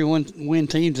of the 31-win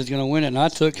teams is going to win it, and I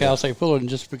took Cal State Fullerton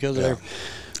just because of their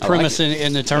premise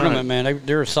in the tournament, man.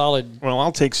 They're a solid. Well,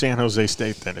 I'll take San Jose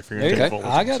State then if you're going to take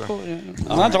Fullerton. I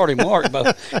got mine's already marked,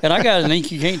 and I got an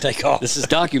ink you can't take off. This is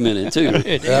documented, too.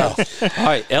 Yeah. All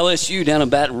right, LSU down in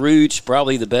Baton Rouge,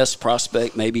 probably the best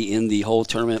prospect maybe in the whole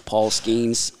tournament, Paul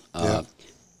Skeens.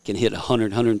 Can hit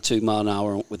 100, 102 mile an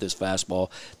hour with his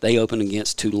fastball. They open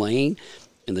against Tulane,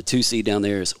 and the 2 seed down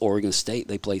there is Oregon State.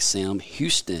 They play Sam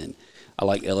Houston. I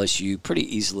like LSU pretty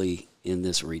easily in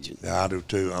this region. Yeah, I do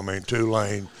too. I mean,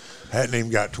 Tulane hadn't even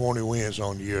got 20 wins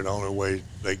on the year. The only way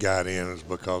they got in is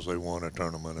because they won a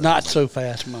tournament. Not so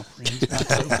fast, my friend. Not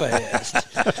so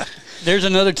fast. There's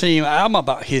another team. I'm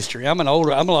about history. I'm a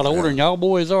lot older than y'all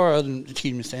boys are.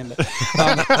 Excuse me, Stan.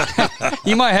 But,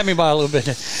 you might have me by a little bit.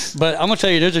 But I'm gonna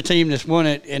tell you, there's a team that's won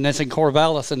it, and that's in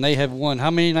Corvallis, and they have won how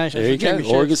many national championships?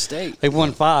 Oregon State. They've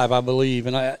won 5, I believe.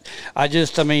 And I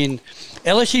mean,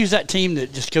 LSU's that team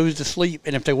that just goes to sleep,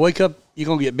 and if they wake up, you're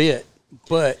gonna get bit.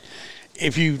 But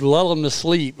if you lull them to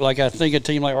sleep, like I think a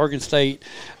team like Oregon State,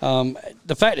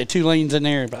 the fact that Tulane's in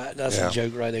there, that's a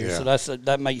joke right there. Yeah. So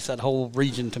that makes that whole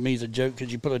region to me is a joke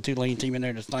because you put a Tulane team in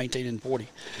there that's 19-40.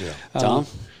 Yeah. Tom?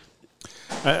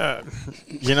 I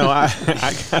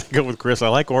got to go with Chris. I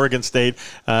like Oregon State.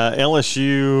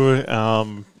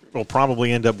 LSU will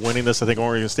probably end up winning this. I think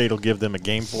Oregon State will give them a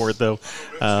game for it, though.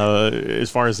 As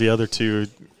far as the other two,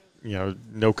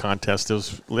 no contest.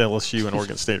 Those LSU and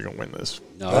Oregon State are going to win this.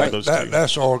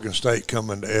 That's Oregon State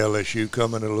coming to LSU,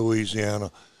 coming to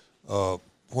Louisiana.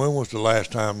 When was the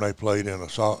last time they played in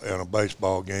a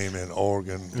baseball game in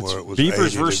Oregon where it was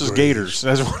Beavers versus degrees? Gators?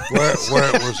 That's what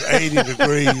where it was 80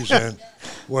 degrees and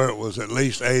where it was at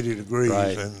least 80 degrees.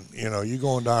 Right. And, you're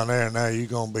going down there and now you're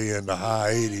going to be in the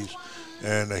high 80s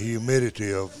and the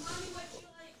humidity of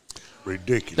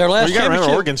ridiculous. Their last you got to remember,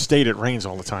 championship, Oregon State, it rains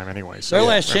all the time anyway. So their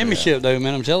last championship, though,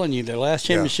 man, I'm telling you, their last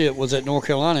Yeah. championship was at North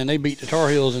Carolina, and they beat the Tar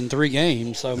Heels in 3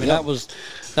 games. So, I mean,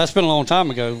 that's been a long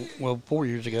time ago. Well, 4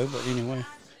 years ago, but anyway.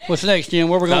 What's next, Jim?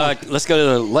 Where we going? Let's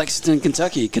go to Lexington,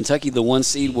 Kentucky. Kentucky, the 1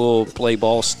 seed, will play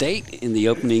Ball State in the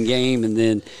opening game, and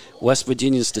then West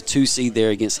Virginia's the 2 seed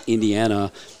there against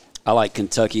Indiana. I like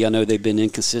Kentucky. I know they've been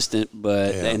inconsistent,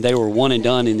 and they were one and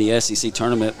done in the SEC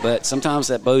tournament. But sometimes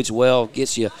that bodes well,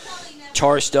 gets you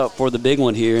charged up for the big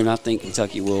one here, and I think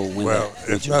Kentucky will win. Well,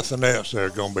 if nothing else, they're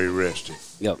going to be rested.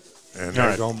 Yep. And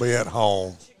they're going to be at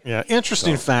home. Yeah,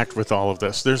 interesting fact with all of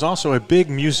this. There's also a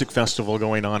big music festival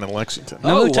going on in Lexington.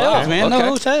 No hotels, wow. man. Okay. No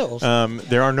hotels.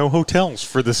 There are no hotels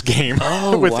for this game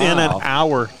within an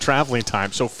hour traveling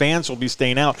time, so fans will be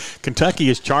staying out. Kentucky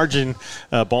is charging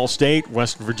Ball State,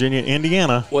 West Virginia,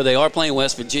 Indiana. Well, they are playing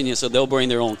West Virginia, so they'll bring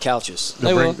their own couches.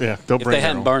 They will. Yeah, they'll If bring they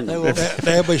hadn't burned them.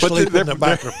 They'll be sleeping in the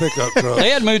back of the pickup truck.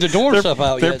 They hadn't moved the dorm stuff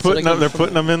out They're yet.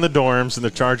 putting them in the dorms, and they're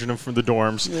charging them from the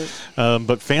dorms. Yeah.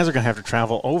 But fans are going to have to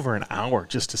travel over an hour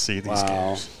just to see these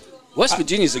games. West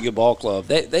Virginia's a good ball club.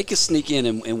 They could sneak in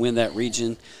and win that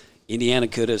region. Indiana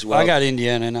could as well. I got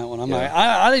Indiana in that one.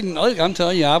 I didn't look. I'm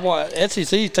telling you,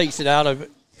 SEC takes it out of,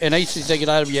 and ACC take it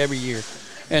out of you every year,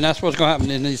 and that's what's going to happen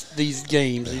in these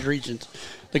games, these regions.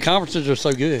 The conferences are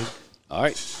so good. All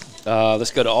right,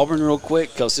 let's go to Auburn real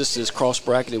quick because this is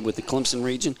cross-bracketed with the Clemson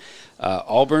region.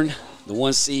 Auburn, the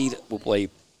 1 seed, will play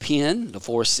Penn, the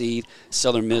 4 seed.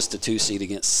 Southern Miss, the 2 seed,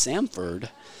 against Samford.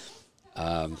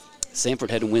 Samford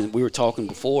had to win. We were talking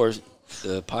before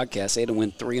the podcast. They had to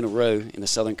win 3 in a row in the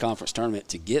Southern Conference tournament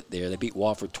to get there. They beat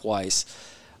Wofford twice.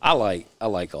 I like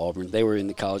Auburn. They were in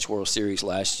the College World Series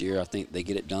last year. I think they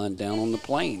get it done down on the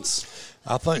Plains.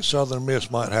 I think Southern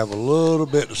Miss might have a little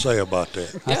bit to say about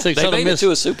that. I think they Southern made Miss it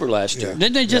to a super last year.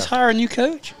 Didn't they just hire a new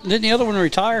coach? Didn't the other one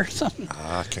retire or something?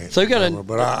 I can't So remember,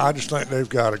 but I just think they've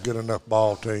got a good enough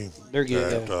ball team. They're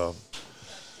good. That,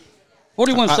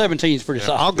 41-17 is pretty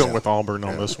solid. I'll go with Auburn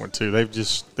on this one too. They've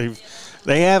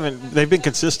been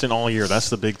consistent all year. That's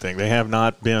the big thing. They have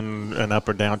not been an up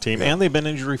or down team, and they've been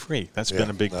injury free. That's been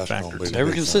a big factor. They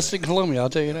were consistent in Columbia, I'll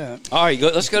tell you that. All right,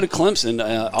 let's go to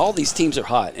Clemson. All these teams are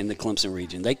hot in the Clemson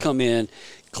region. They come in.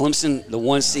 Clemson, the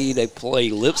 1 seed, they play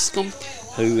Lipscomb,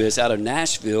 who is out of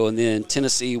Nashville, and then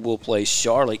Tennessee will play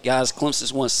Charlotte. Guys,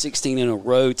 Clemson's won 16 in a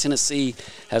row. Tennessee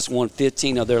has won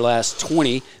 15 of their last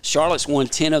 20. Charlotte's won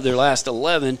 10 of their last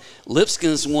 11.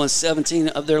 Lipscomb's won 17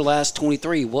 of their last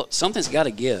 23. Well, something's got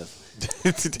to give.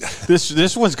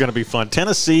 This one's going to be fun.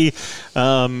 Tennessee,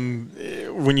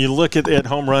 when you look at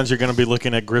home runs, you're going to be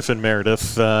looking at Griffin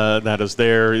Meredith. That is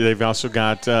there. They've also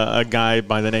got a guy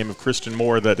by the name of Christian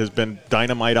Moore that has been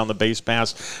dynamite on the base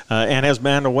pass and has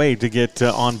been a way to get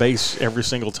on base every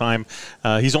single time.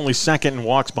 He's only second in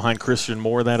walks behind Christian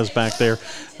Moore. That is back there.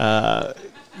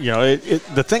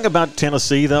 The thing about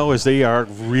Tennessee, though, is they are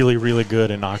really, really good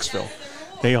in Knoxville.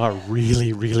 They are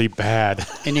really, really bad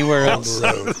anywhere else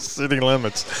outside of the city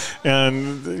limits.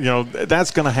 And,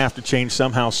 that's going to have to change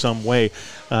somehow, some way.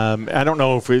 I don't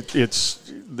know if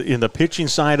it's in the pitching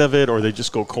side of it or they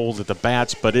just go cold at the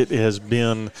bats, but it has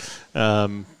been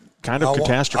kind of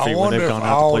catastrophe when they've gone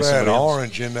out to play somebody else. I wonder if all that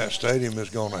orange in that stadium is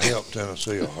going to help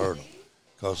Tennessee or hurt them.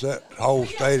 because that whole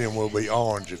stadium will be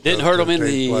orange. If Didn't those hurt them two in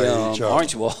teams the play each other.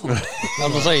 Orange Bowl. I was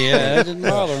going to say, yeah, it didn't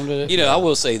bother them, did it? You know, I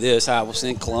will say this. I was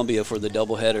in Columbia for the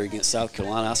doubleheader against South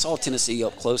Carolina. I saw Tennessee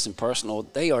up close and personal.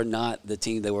 They are not the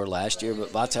team they were last year, but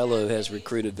Vitello has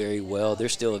recruited very well. They're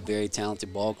still a very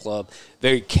talented ball club,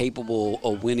 very capable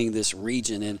of winning this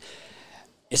region. And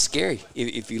it's scary.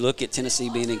 If you look at Tennessee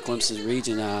being in Clemson's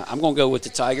region, I'm going to go with the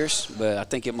Tigers, but I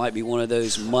think it might be one of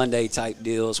those Monday-type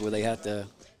deals where they have to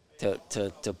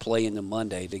play in the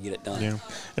Monday to get it done. Yeah.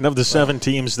 And of the 7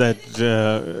 teams that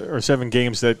or 7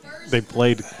 games that they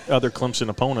played other Clemson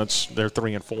opponents, they're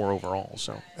 3-4 overall.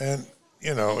 So, and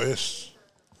you know, it's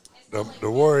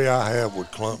the worry I have with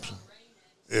Clemson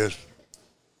is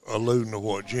alluding to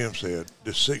what Jim said.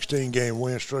 The 16-game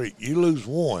win streak, you lose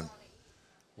one,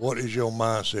 what is your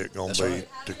mindset going to be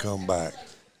to come back?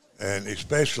 And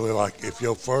especially like if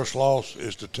your first loss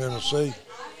is to Tennessee,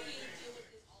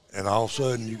 and all of a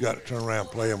sudden you got to turn around and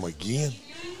play them again.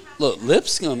 Look,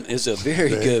 Lipscomb is a very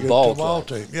good ball club.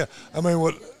 Team. Yeah, I mean,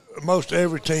 with most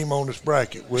every team on this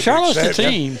bracket, with Charlotte's the the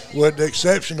team. with the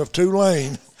exception of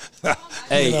Tulane.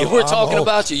 Hey, if we're talking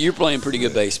about you, you're playing pretty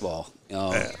good baseball.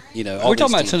 You know, We're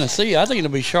talking about Tennessee. I think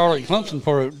it'll be Charlotte and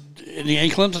Clemson and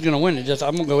Clemson's going to win it.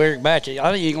 I'm going to go Eric Batchet.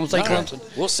 I think he's going to say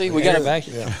Clemson. We'll see. We got a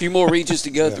few more regions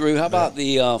to go through. How about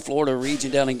the Florida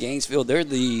region down in Gainesville? They're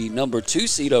the number 2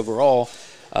 seed overall.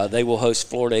 They will host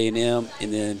Florida A&M,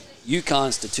 and then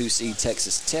UConn's the 2 seed.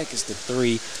 Texas Tech is the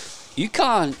 3.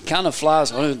 UConn kind of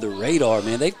flies under the radar,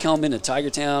 man. They've come into Tiger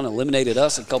Town, eliminated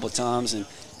us a couple of times, and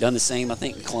done the same, I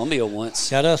think, in Columbia once.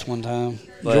 Got us one time.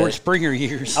 But George Springer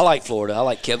years. I like Florida. I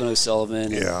like Kevin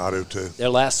O'Sullivan. Yeah, I do too. Their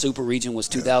last super region was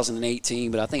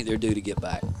 2018, but I think they're due to get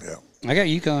back. Yeah. I got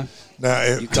UConn. Now,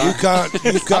 if UConn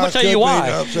I'm gonna tell you why.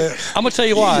 Upset. I'm gonna tell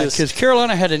you why. Because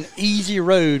Carolina had an easy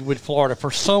road with Florida for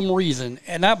some reason,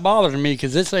 and that bothered me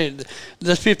because this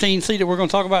 15 seed that we're going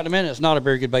to talk about in a minute is not a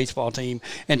very good baseball team,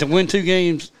 and to win 2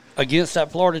 games against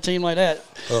that Florida team like that.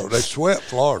 Oh, they swept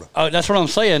Florida. Oh, that's what I'm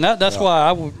saying. That's why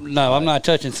I'm not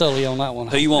touching Sully on that one.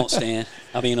 Who you want, Stan?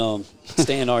 I mean,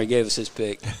 Stan already gave us his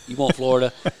pick. You want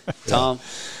Florida, Tom?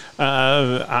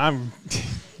 I'm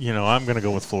going to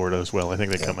go with Florida as well. I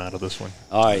think they come out of this one.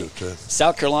 All right.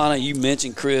 South Carolina, you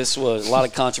mentioned, Chris, was a lot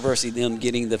of controversy them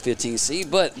getting the 15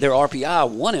 seed, but their RPI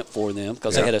won it for them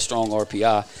because they had a strong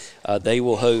RPI. They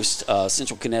will host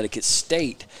Central Connecticut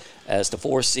State as the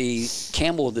 4 seed.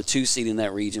 Campbell, the 2 seed in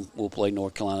that region, will play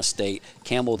North Carolina State.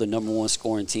 Campbell, the number 1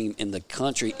 scoring team in the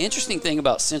country. Interesting thing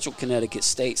about Central Connecticut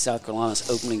State, South Carolina's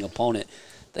opening opponent,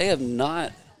 they have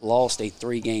not lost a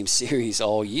 3-game series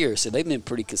all year, so they've been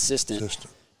pretty consistent.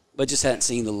 But just hadn't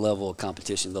seen the level of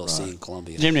competition they'll see in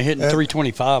Columbia. Jim, they're hitting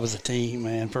 325 as a team,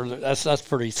 man. That's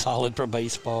pretty solid for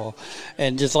baseball.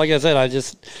 And just like I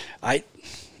said,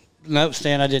 no,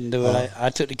 Stan, I didn't do it.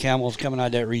 I took the Camels coming out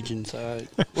of that region. So.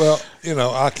 Well, the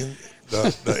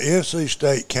NC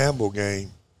State Campbell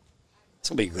game. It's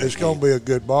gonna be a great It's going to be a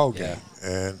good ball game,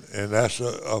 and that's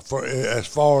as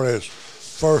far as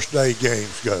first day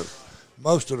games go.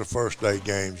 Most of the first day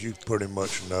games you pretty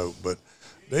much know, but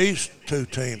these 2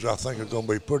 teams I think are going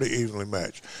to be pretty evenly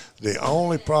matched. The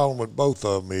only problem with both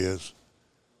of them is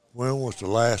when was the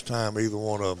last time either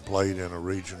one of them played in a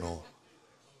regional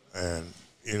and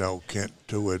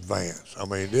to advance. I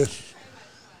mean, big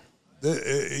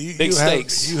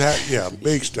stakes.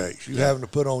 Big stakes. You're having to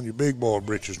put on your big boy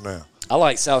britches now. I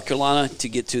like South Carolina to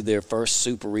get to their first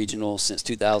super regional since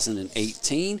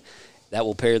 2018. That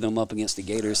will pair them up against the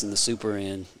Gators in the super,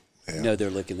 and they're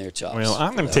licking their chops. Well,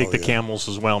 I'm going to take the Camels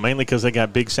as well, mainly because they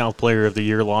got Big South Player of the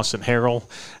Year, Lawson Harrell,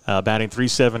 batting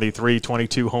 .373,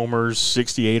 22 homers,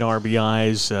 68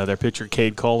 RBIs. Their pitcher,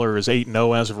 Cade Culler, is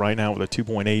 8-0 as of right now with a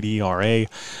 2.8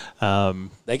 ERA.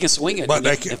 They can swing it. But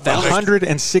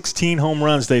 116 home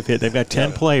runs they've hit. They've got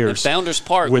 10 players Founders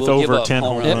Park with over 10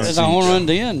 home runs. It's a home run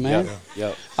den, man.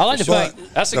 Yeah. I like the fact.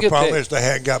 That's a good pick. The problem is they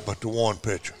hadn't got but the one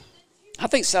pitcher. I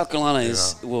think South Carolina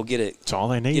will get it. That's all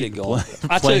they need. Get it going.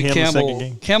 I took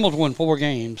Campbell. Campbell's won 4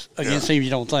 games against teams you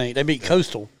don't think. They beat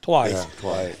Coastal twice. Yeah,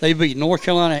 twice. They beat North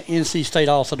Carolina, NC State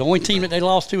also. The only team that they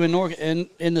lost to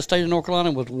in the state of North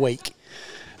Carolina was Wake.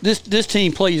 This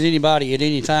team plays anybody at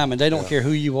any time, and they don't care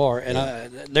who you are. And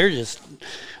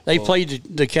they played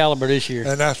the caliber this year.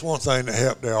 And that's one thing that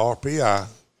helped their RPI.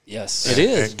 Yes, it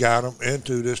is. And got them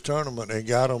into this tournament and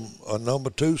got them a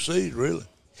number 2 seed, really.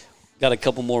 Got a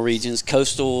couple more regions.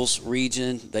 Coastal's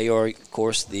region, they are, of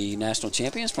course, the national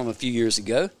champions from a few years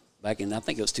ago, back in, I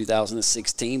think it was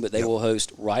 2016, but they will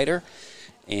host Ryder.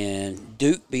 And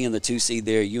Duke being the 2 seed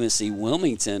there, UNC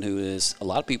Wilmington, who is, a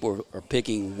lot of people are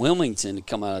picking Wilmington to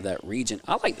come out of that region.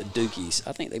 I like the Dukies.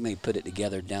 I think they may put it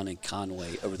together down in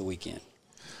Conway over the weekend.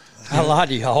 I lied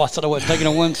to y'all. I said I wasn't taking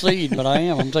a 1 seed, but I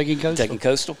am. I'm taking Coastal. Taking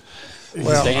Coastal?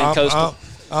 Well, Staying Coastal?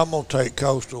 I'm going to take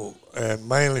Coastal, and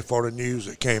mainly for the news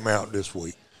that came out this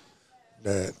week,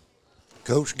 that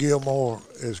Coach Gilmore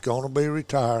is going to be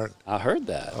retired. I heard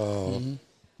that.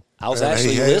 I was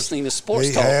actually listening to Sports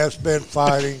He Talk. has been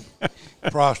fighting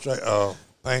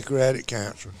pancreatic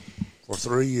cancer for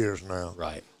 3 years now.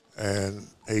 Right. And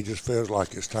he just feels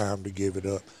like it's time to give it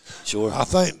up. Sure. I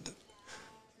think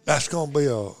that's going to be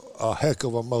a heck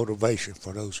of a motivation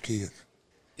for those kids.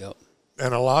 Yep.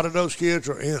 And a lot of those kids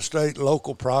are in-state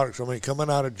local products. I mean, coming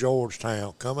out of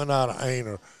Georgetown, coming out of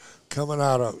Ainer, coming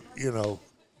out of,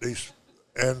 these.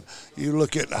 And you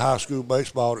look at the high school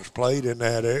baseball that's played in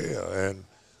that area, and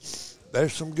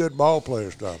there's some good ball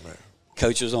players down there.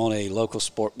 Coach was on a local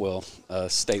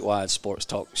statewide sports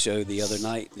talk show the other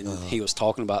night, and he was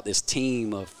talking about this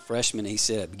team of freshmen. He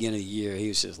said at the beginning of the year, he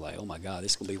was just like, oh, my God,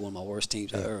 this is going to be one of my worst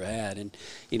teams I've ever had. And,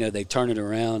 they've turned it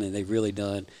around, and they've really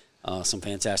done some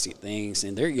fantastic things.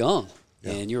 And they're young.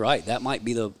 Yeah. And you're right. That might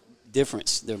be the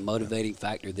difference, their motivating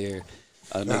factor there.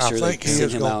 Make sure I think he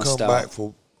is going to come back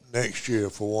for next year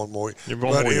for one more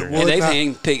year. And they've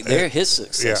handpicked his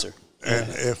successor. Yeah.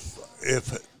 And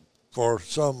if for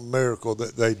some miracle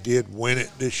that they did win it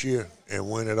this year and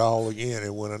win it all again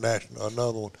and win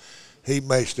another one, he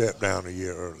may step down a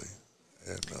year early.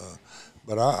 And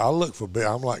but I look for big.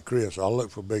 I'm like Chris. I look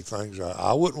for big things.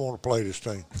 I wouldn't want to play this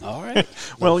team. All right.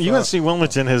 Well, UNC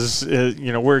Wilmington has,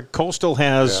 where Coastal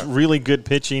has really good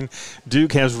pitching,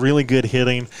 Duke has really good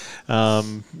hitting.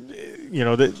 That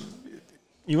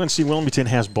UNC Wilmington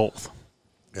has both.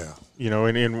 Yeah.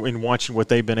 In watching what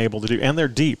they've been able to do. And they're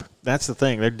deep. That's the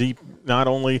thing. They're deep not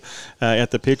only at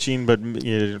the pitching, but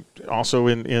also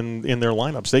in their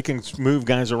lineups. They can move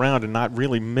guys around and not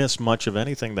really miss much of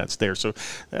anything that's there. So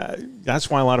that's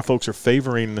why a lot of folks are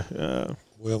favoring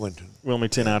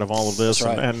Wilmington out of all of this.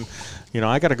 That's right. And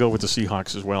I got to go with the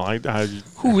Seahawks as well.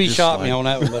 He shot me on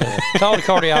that one, but call the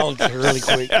cardiologist really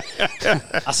quick.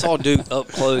 I saw Duke up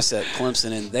close at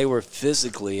Clemson, and they were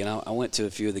physically, and I went to a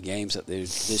few of the games up there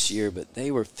this year, but they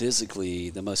were physically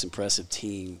the most impressive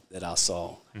team that I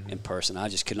saw in person. I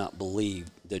just could not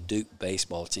believe the Duke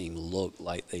baseball team looked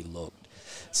like they looked.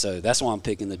 So that's why I'm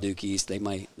picking the Duke East.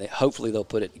 Hopefully they'll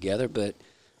put it together, but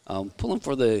pulling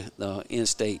for the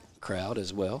in-state crowd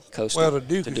as well. Coastal. Well, the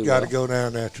Duke has got to go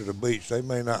down there to the beach. They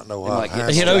may not know how to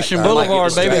handle hit Ocean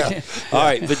Boulevard, baby. Yeah. All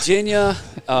right, Virginia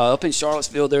up in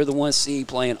Charlottesville, they're the 1 seed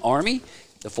playing Army,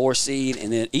 the 4 seed,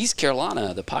 and then East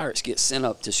Carolina, the Pirates get sent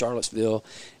up to Charlottesville,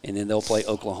 and then they'll play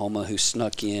Oklahoma, who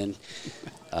snuck in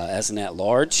as an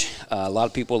at-large. A lot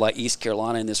of people like East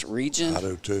Carolina in this region. I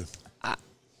do too.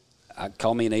 I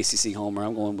call me an ACC homer.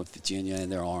 I'm going with Virginia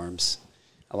in their arms.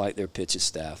 I like their pitching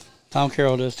staff. Tom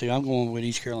Carroll does too. I'm going with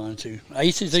East Carolina too.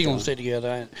 ACC going to stay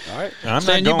together. All right. I'm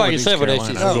not going with East Carolina.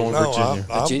 I'm going with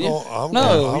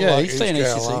Virginia. He's staying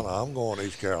ACC. I'm going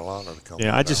East Carolina to come.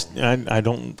 Yeah, I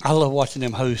don't. I love watching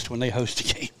them host when they host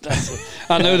a game.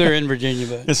 I know they're in Virginia,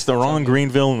 but it's the wrong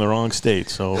Greenville and the wrong state.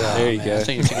 So there you go. I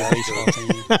think it's a good baseball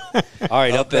team. All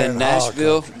right, up in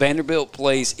Nashville, Vanderbilt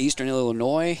plays Eastern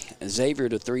Illinois. Xavier,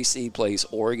 the 3 seed, plays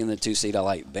Oregon, the 2 seed. I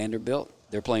like Vanderbilt.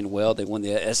 They're playing well. They won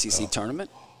the SEC tournament.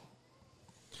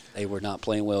 They were not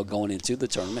playing well going into the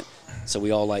tournament. So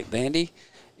we all like Vandy.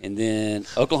 And then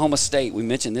Oklahoma State, we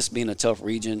mentioned this being a tough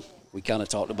region. We kind of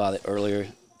talked about it earlier.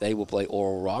 They will play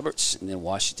Oral Roberts. And then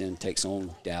Washington takes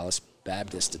on Dallas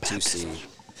Baptist, the 2 seed.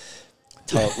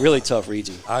 Tough, really tough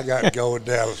region. I got to go with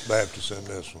Dallas Baptist in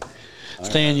this one.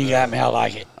 Stan, you got me. I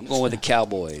like it. I'm going with the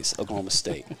Cowboys, Oklahoma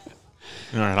State.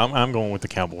 All right, I'm going with the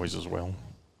Cowboys as well.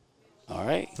 All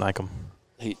right. Like them.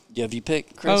 Have you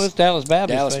picked, Chris? Oh, it's Dallas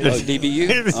Baptist.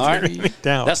 DBU. All right.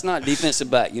 That's not defensive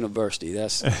back university.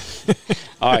 That's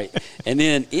all right. And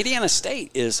then Indiana State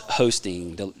is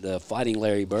hosting the Fighting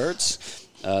Larry Birds.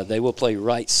 They will play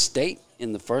Wright State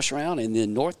in the first round, and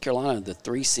then North Carolina, the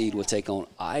 3 seed, will take on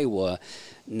Iowa.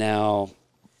 Now,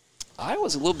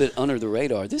 Iowa's a little bit under the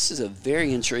radar. This is a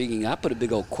very intriguing. I put a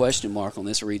big old question mark on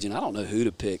this region. I don't know who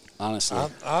to pick, honestly.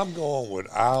 I'm going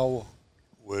with Iowa.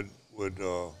 With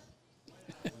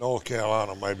North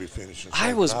Carolina maybe finishing.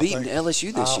 Iowa's beating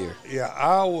LSU this year. Yeah,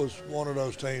 Iowa's one of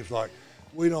those teams like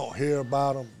we don't hear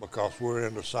about them because we're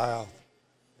in the South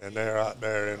and they're out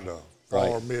there in the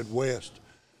far Midwest.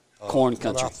 Corn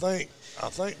country. But I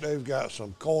think they've got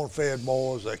some corn-fed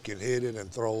boys that can hit it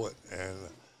and throw it, and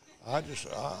I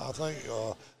think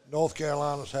North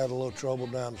Carolina's had a little trouble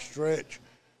down the stretch,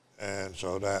 and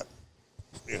so that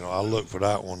I look for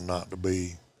that one not to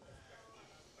be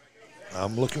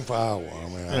I'm looking for Iowa. I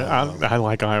mean, I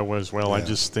like Iowa as well. Yeah. I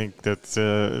just think that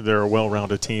they're a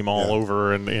well-rounded team all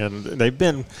over, and they've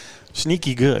been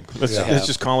sneaky good. Let's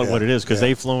just call it what it is, because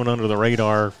they've flown under the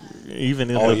radar even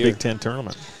in the Big Ten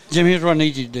tournament. Jim, here's what I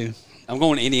need you to do. I'm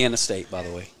going to Indiana State, by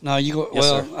the way. No, you go. Yes,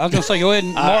 well, sir. I was going to say go ahead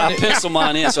and mark I it. pencil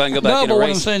mine in so I can go back No, in but the what I'm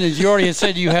race. saying is you already had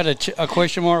said you had a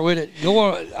question mark with it. Go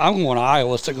on. I'm going to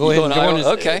Iowa, so go ahead and going join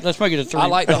Iowa? us. Okay. Let's make it a 3. I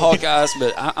like the Hawkeyes,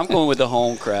 but I'm going with the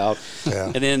home crowd. Yeah.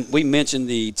 And then we mentioned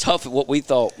what we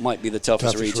thought might be the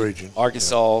toughest region.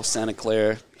 Arkansas, Santa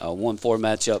Clara, 1-4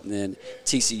 matchup, and then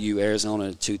TCU,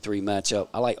 Arizona, 2-3 matchup.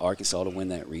 I like Arkansas to win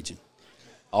that region.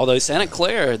 Although Santa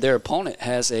Clara, their opponent,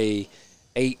 has a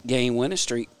 8-game winning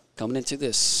streak coming into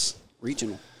this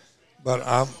regional. But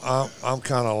I'm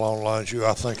kind of along the lines you.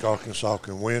 I think Arkansas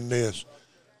can win this.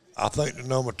 I think the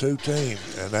number 2 team,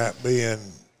 and that being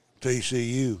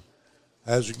TCU,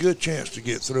 has a good chance to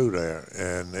get through there.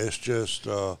 And it's just,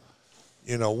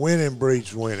 winning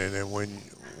breeds winning. And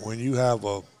when you have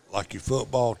like your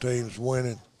football team's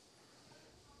winning,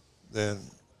 then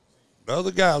the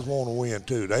other guys want to win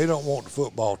too. They don't want the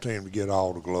football team to get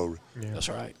all the glory. Yeah. That's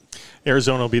right.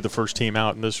 Arizona will be the first team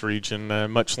out in this region,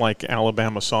 much like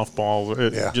Alabama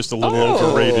softball, just a little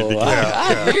overrated.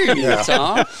 I hear you,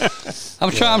 Tom.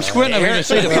 I'm squinting over here to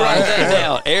see the Write that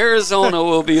down. Arizona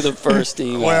will be the first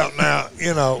team Well, out.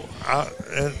 now,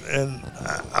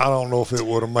 I don't know if it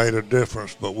would have made a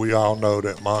difference, but we all know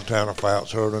that Montana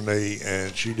Fouts hurt her knee,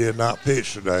 and she did not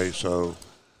pitch today, so.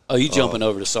 Oh, you jumping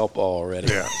over to softball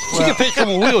already. Yeah. She can pitch from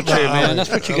a wheelchair, man. That's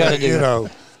what you got to do.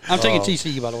 I'm taking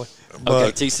TCU, by the way.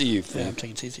 Okay, TCU. Yeah, I'm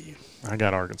taking TCU. I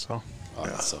got Arkansas.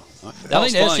 Arkansas. That I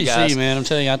was think fun, the SEC, guys. man. I'm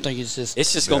telling you, I think it's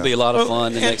just going to be a lot of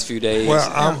fun the next few days.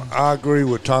 Well, I agree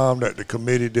with Tom that the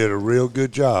committee did a real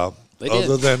good job,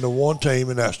 other than the one team,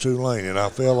 and that's Tulane. And I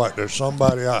feel like there's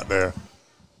somebody out there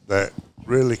that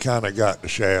really kind of got the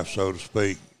shaft, so to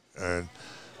speak. And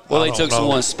well, they took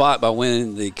someone's spot by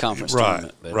winning the conference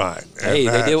tournament. But right. Hey,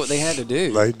 they did what they had to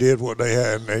do. They did what they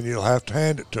had, and you'll have to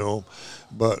hand it to them.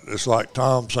 But it's like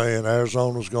Tom saying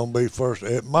Arizona's going to be first.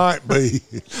 It might be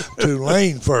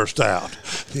Tulane first out.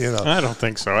 I don't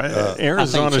think so.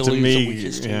 Arizona, to me,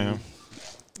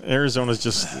 Arizona's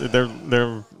just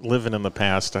they're living in the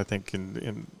past. I think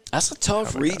that's a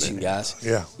tough region, guys.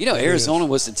 Yeah, Arizona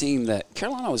was the team that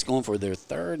Carolina was going for their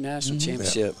 3rd national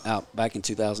championship out back in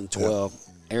 2012.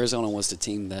 Yeah. Arizona was the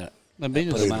team that put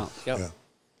them out. Yep. Yeah.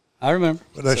 I remember.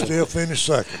 But they still finished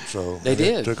second, so they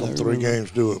did. It took them 3 games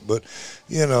to do it. But,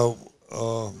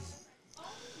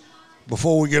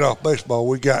 before we get off baseball,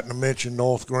 we got to mention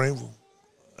North Greenville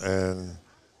and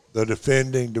the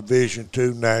defending Division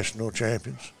II national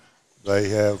champions. They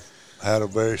have had a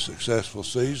very successful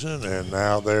season, and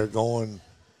now they're going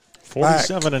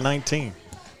 47-19.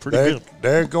 Pretty good.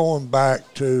 They're going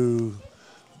back to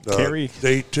the Cary.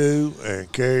 D2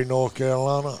 and Cary, North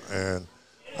Carolina, and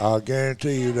I'll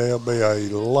guarantee you there'll be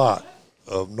a lot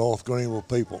of North Greenville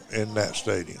people in that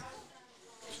stadium.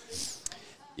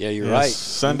 Yeah, you're right.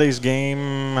 Sunday's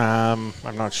game, I'm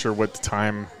not sure what the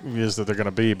time is that they're going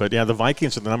to be, but the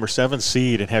Vikings are the number 7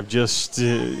 seed and have just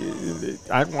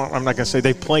I'm not going to say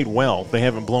they've played well. They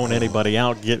haven't blown anybody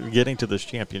out getting to this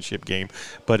championship game,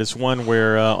 but it's one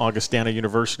where Augustana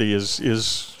University is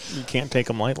you can't take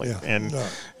them lightly. Yeah,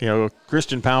 and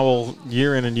Christian Powell,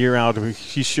 year in and year out,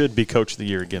 he should be coach of the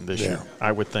year again this year,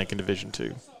 I would think, in Division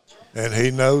II. And he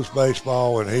knows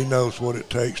baseball, and he knows what it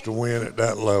takes to win at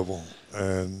that level.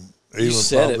 And even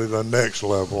probably the next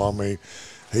level. I mean,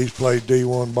 he's played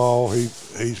D1 ball.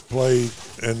 He's played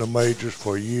in the majors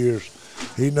for years.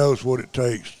 He knows what it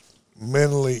takes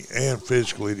mentally and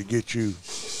physically to get you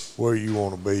where you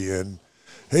want to be. And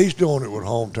he's doing it with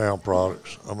hometown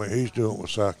products. I mean, he's doing it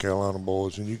with South Carolina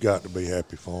boys, and you got to be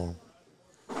happy for him.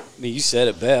 I mean, you said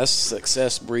it best.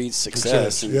 Success breeds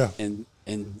success. And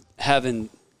having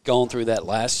 – going through that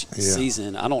last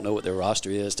season, I don't know what their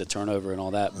roster is to turnover and all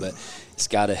that, but it's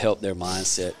got to help their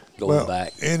mindset going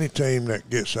back. Any team that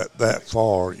gets that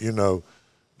far,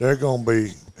 they're going to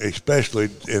be, especially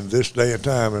in this day and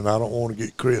time, and I don't want to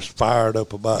get Chris fired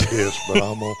up about this, but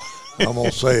I'm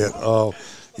gonna say it.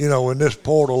 In this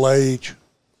portal age,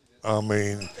 I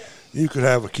mean, you could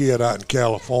have a kid out in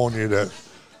California that's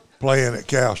playing at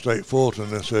Cal State Fulton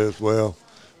that says, "Well,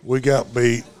 we got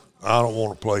beat. I don't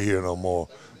want to play here no more."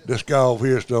 This guy over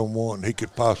here's done one, and he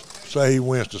could possibly say he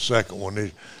wins the second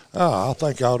one. I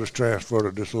think I'll just transfer to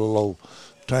this little old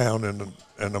town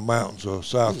in the mountains of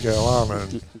South Carolina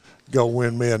and go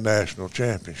win me a national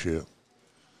championship.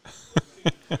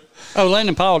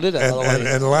 Landon Powell did that,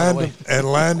 by the way. And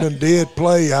Landon did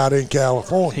play out in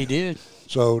California. He did.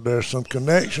 So there's some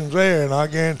connections there, and I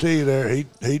guarantee you there he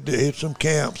did some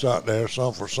camps out there,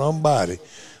 some for somebody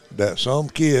that some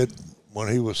kid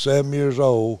when he was 7 years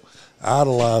old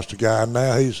idolized the guy.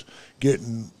 Now he's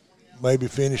maybe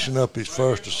finishing up his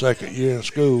first or second year in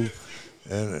school,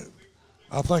 and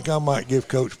I think I might give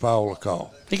Coach Powell a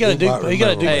call. He got a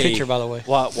Duke picture, by the way.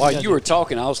 While you were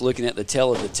talking, I was looking at the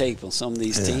tail of the tape on some of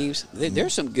these teams.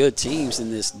 There's some good teams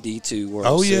in this D2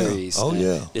 World Series. Oh,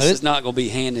 yeah. This is not going to be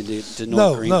handed to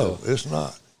North Greenville. No, it's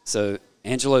not. So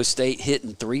Angelo State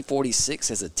hitting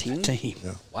 346 as a team?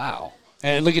 Yeah. Wow.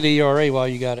 And look at the ERA while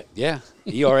you got it. Yeah.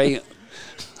 ERA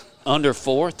under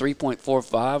 4,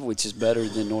 3.45, which is better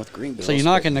than North Greenville. So you're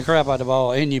knocking the crap out of the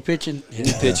ball, and you're pitching. And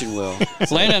you're pitching well.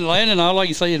 Landon, I like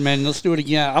you saying, man, let's do it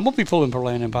again. I'm going to be pulling for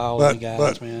Landon Powell and the guys,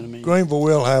 but man. I mean, Greenville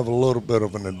will have a little bit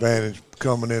of an advantage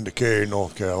coming into Cary,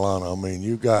 North Carolina. I mean,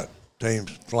 you got teams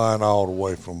flying all the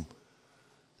way from.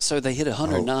 So they hit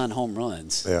 109 home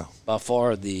runs. Yeah. By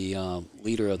far the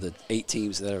leader of the 8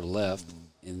 teams that are left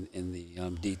in the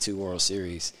D2 World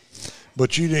Series.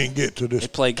 But you didn't get to this. They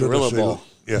play guerrilla ball.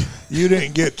 Yeah, you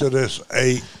didn't get to this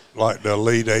 8, like the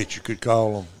Elite 8 you could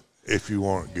call them, if you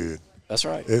weren't good. That's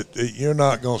right. You're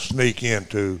not going to sneak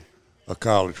into a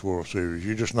College World Series.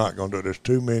 You're just not going to do it. There's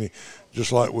too many,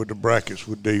 just like with the brackets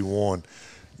with D1.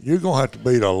 You're going to have to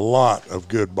beat a lot of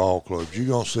good ball clubs. You're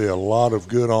going to see a lot of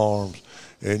good arms,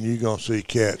 and you're going to see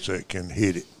cats that can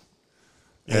hit it.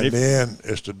 And then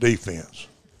it's the defense.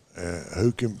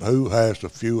 Who has the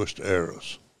fewest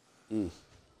errors?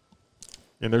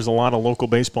 And there's a lot of local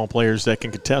baseball players that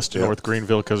can contest in North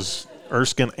Greenville because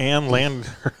Erskine and Lander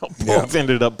both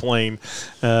ended up playing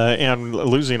and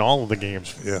losing all of the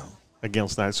games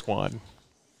against that squad.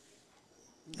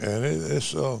 And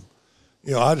it's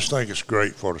I just think it's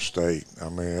great for the state. I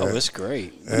mean, it's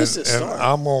great. When does it start?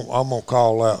 I'm gonna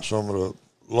call out some of the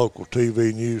local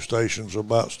TV news stations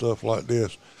about stuff like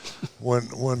this.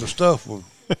 When the stuff was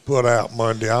put out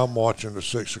Monday, I'm watching the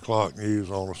 6 o'clock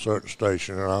news on a certain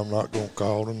station, and I'm not going to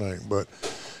call the name, but,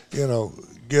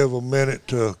 give a minute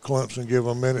to Clemson, give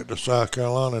a minute to South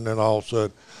Carolina, and then all of a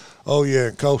sudden,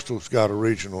 and Coastal's got a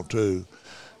regional too.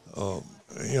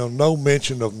 No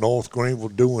mention of North Greenville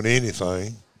doing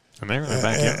anything. And they're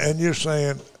back in. And you're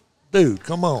saying, dude,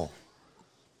 come on,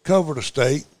 cover the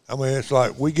state. I mean, it's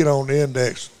like we get on the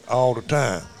index all the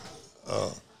time.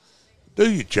 Do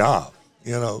your job.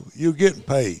 You're getting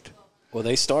paid. Well,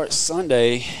 they start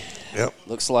Sunday. Yep.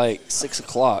 Looks like 6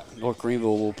 o'clock. North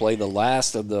Greenville will play the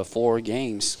last of the 4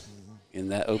 games in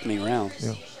that opening round.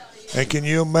 Yeah. And can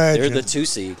you imagine? They're the 2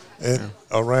 seed. And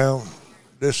around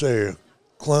this area,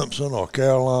 Clemson or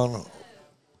Carolina,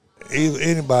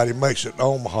 anybody makes it to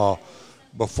Omaha,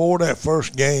 before that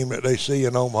first game that they see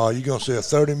in Omaha, you're going to see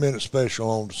a 30-minute special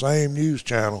on the same news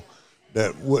channel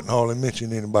that wouldn't hardly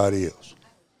mention anybody else.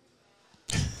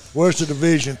 Where's the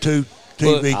Division II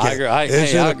TV game?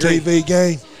 Is it a TV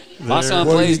game? My son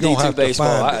plays D2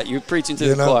 baseball. You're preaching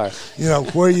to the choir.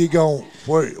 Where you going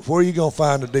to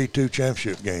find the D2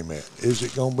 championship game at? Is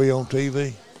it going to be on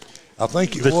TV? I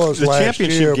think it was the last year.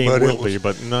 The championship game will be,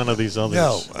 but none of these others.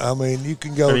 No, I mean, you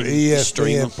can go to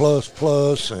ESPN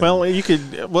Plus. Well, you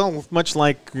could. Well, much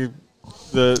like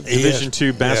the Division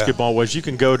II basketball was, you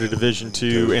can go to Division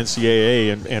II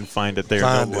NCAA and find it there.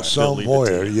 Find it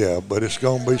somewhere, but it's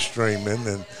going to be streaming,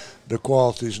 and the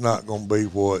quality's not going to be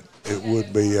what it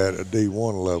would be at a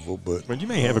D1 level. But you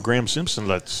may have a Graham Simpson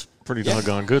that's pretty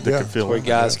doggone good that can fill where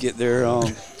guys get their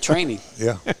training.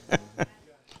 Yeah.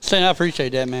 Stan, I appreciate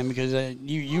that, man, because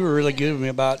you were really good with me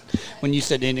about when you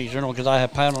said the Index Journal, because I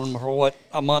have pounded them for,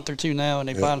 a month or two now,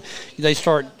 and they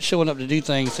start showing up to do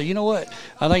things. So, you know what?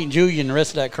 I think Julia and the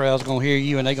rest of that crowd is going to hear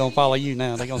you, and they're going to follow you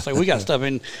now. They're going to say, we got stuff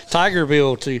in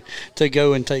Tigerville to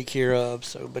go and take care of.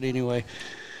 So, but anyway,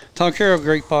 Tom Carroll,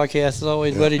 great podcast as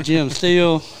always, buddy. Jim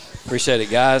Steele. Appreciate it,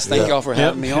 guys. Thank y'all for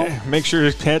having me on. Make sure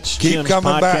to catch Keep Jim's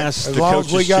coming podcast, back.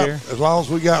 As long as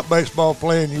we got baseball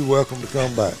playing, you're welcome to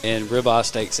come back. And ribeye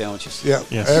steak sandwiches.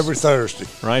 Yep, every Thursday.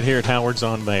 Right here at Howard's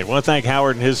on Main. I want to thank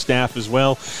Howard and his staff as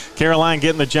well. Caroline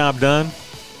getting the job done.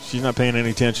 She's not paying any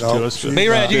attention to us.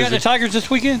 B-Rad, you got the Tigers this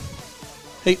weekend?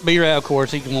 B-Rad, of course.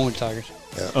 He can win with the Tigers.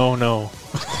 Yeah. Oh, no.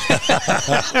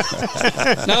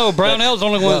 No, Brownell's the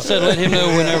only one that said let him know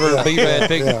whenever B-Rad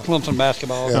picked Clemson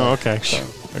basketball. Oh, okay. So,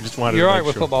 I just wanted you're to all right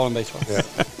with football and baseball. Yeah.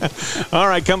 All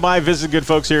right, come by, visit the good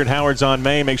folks here at Howard's on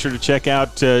Main. Make sure to check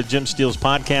out Jim Steele's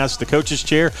podcast, The Coach's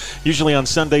Chair, usually on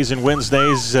Sundays and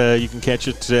Wednesdays. You can catch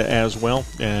it as well.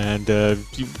 And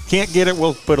if you can't get it,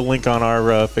 we'll put a link on our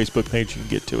Facebook page. You can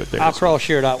get to it there. I'll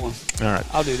cross-share that one. All right.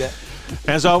 I'll do that.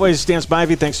 As always, Stan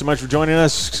Spivey, thanks so much for joining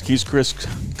us. He's Chris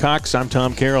Cox. I'm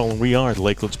Tom Carroll, and we are the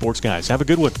Lakeland Sports Guys. Have a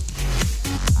good one.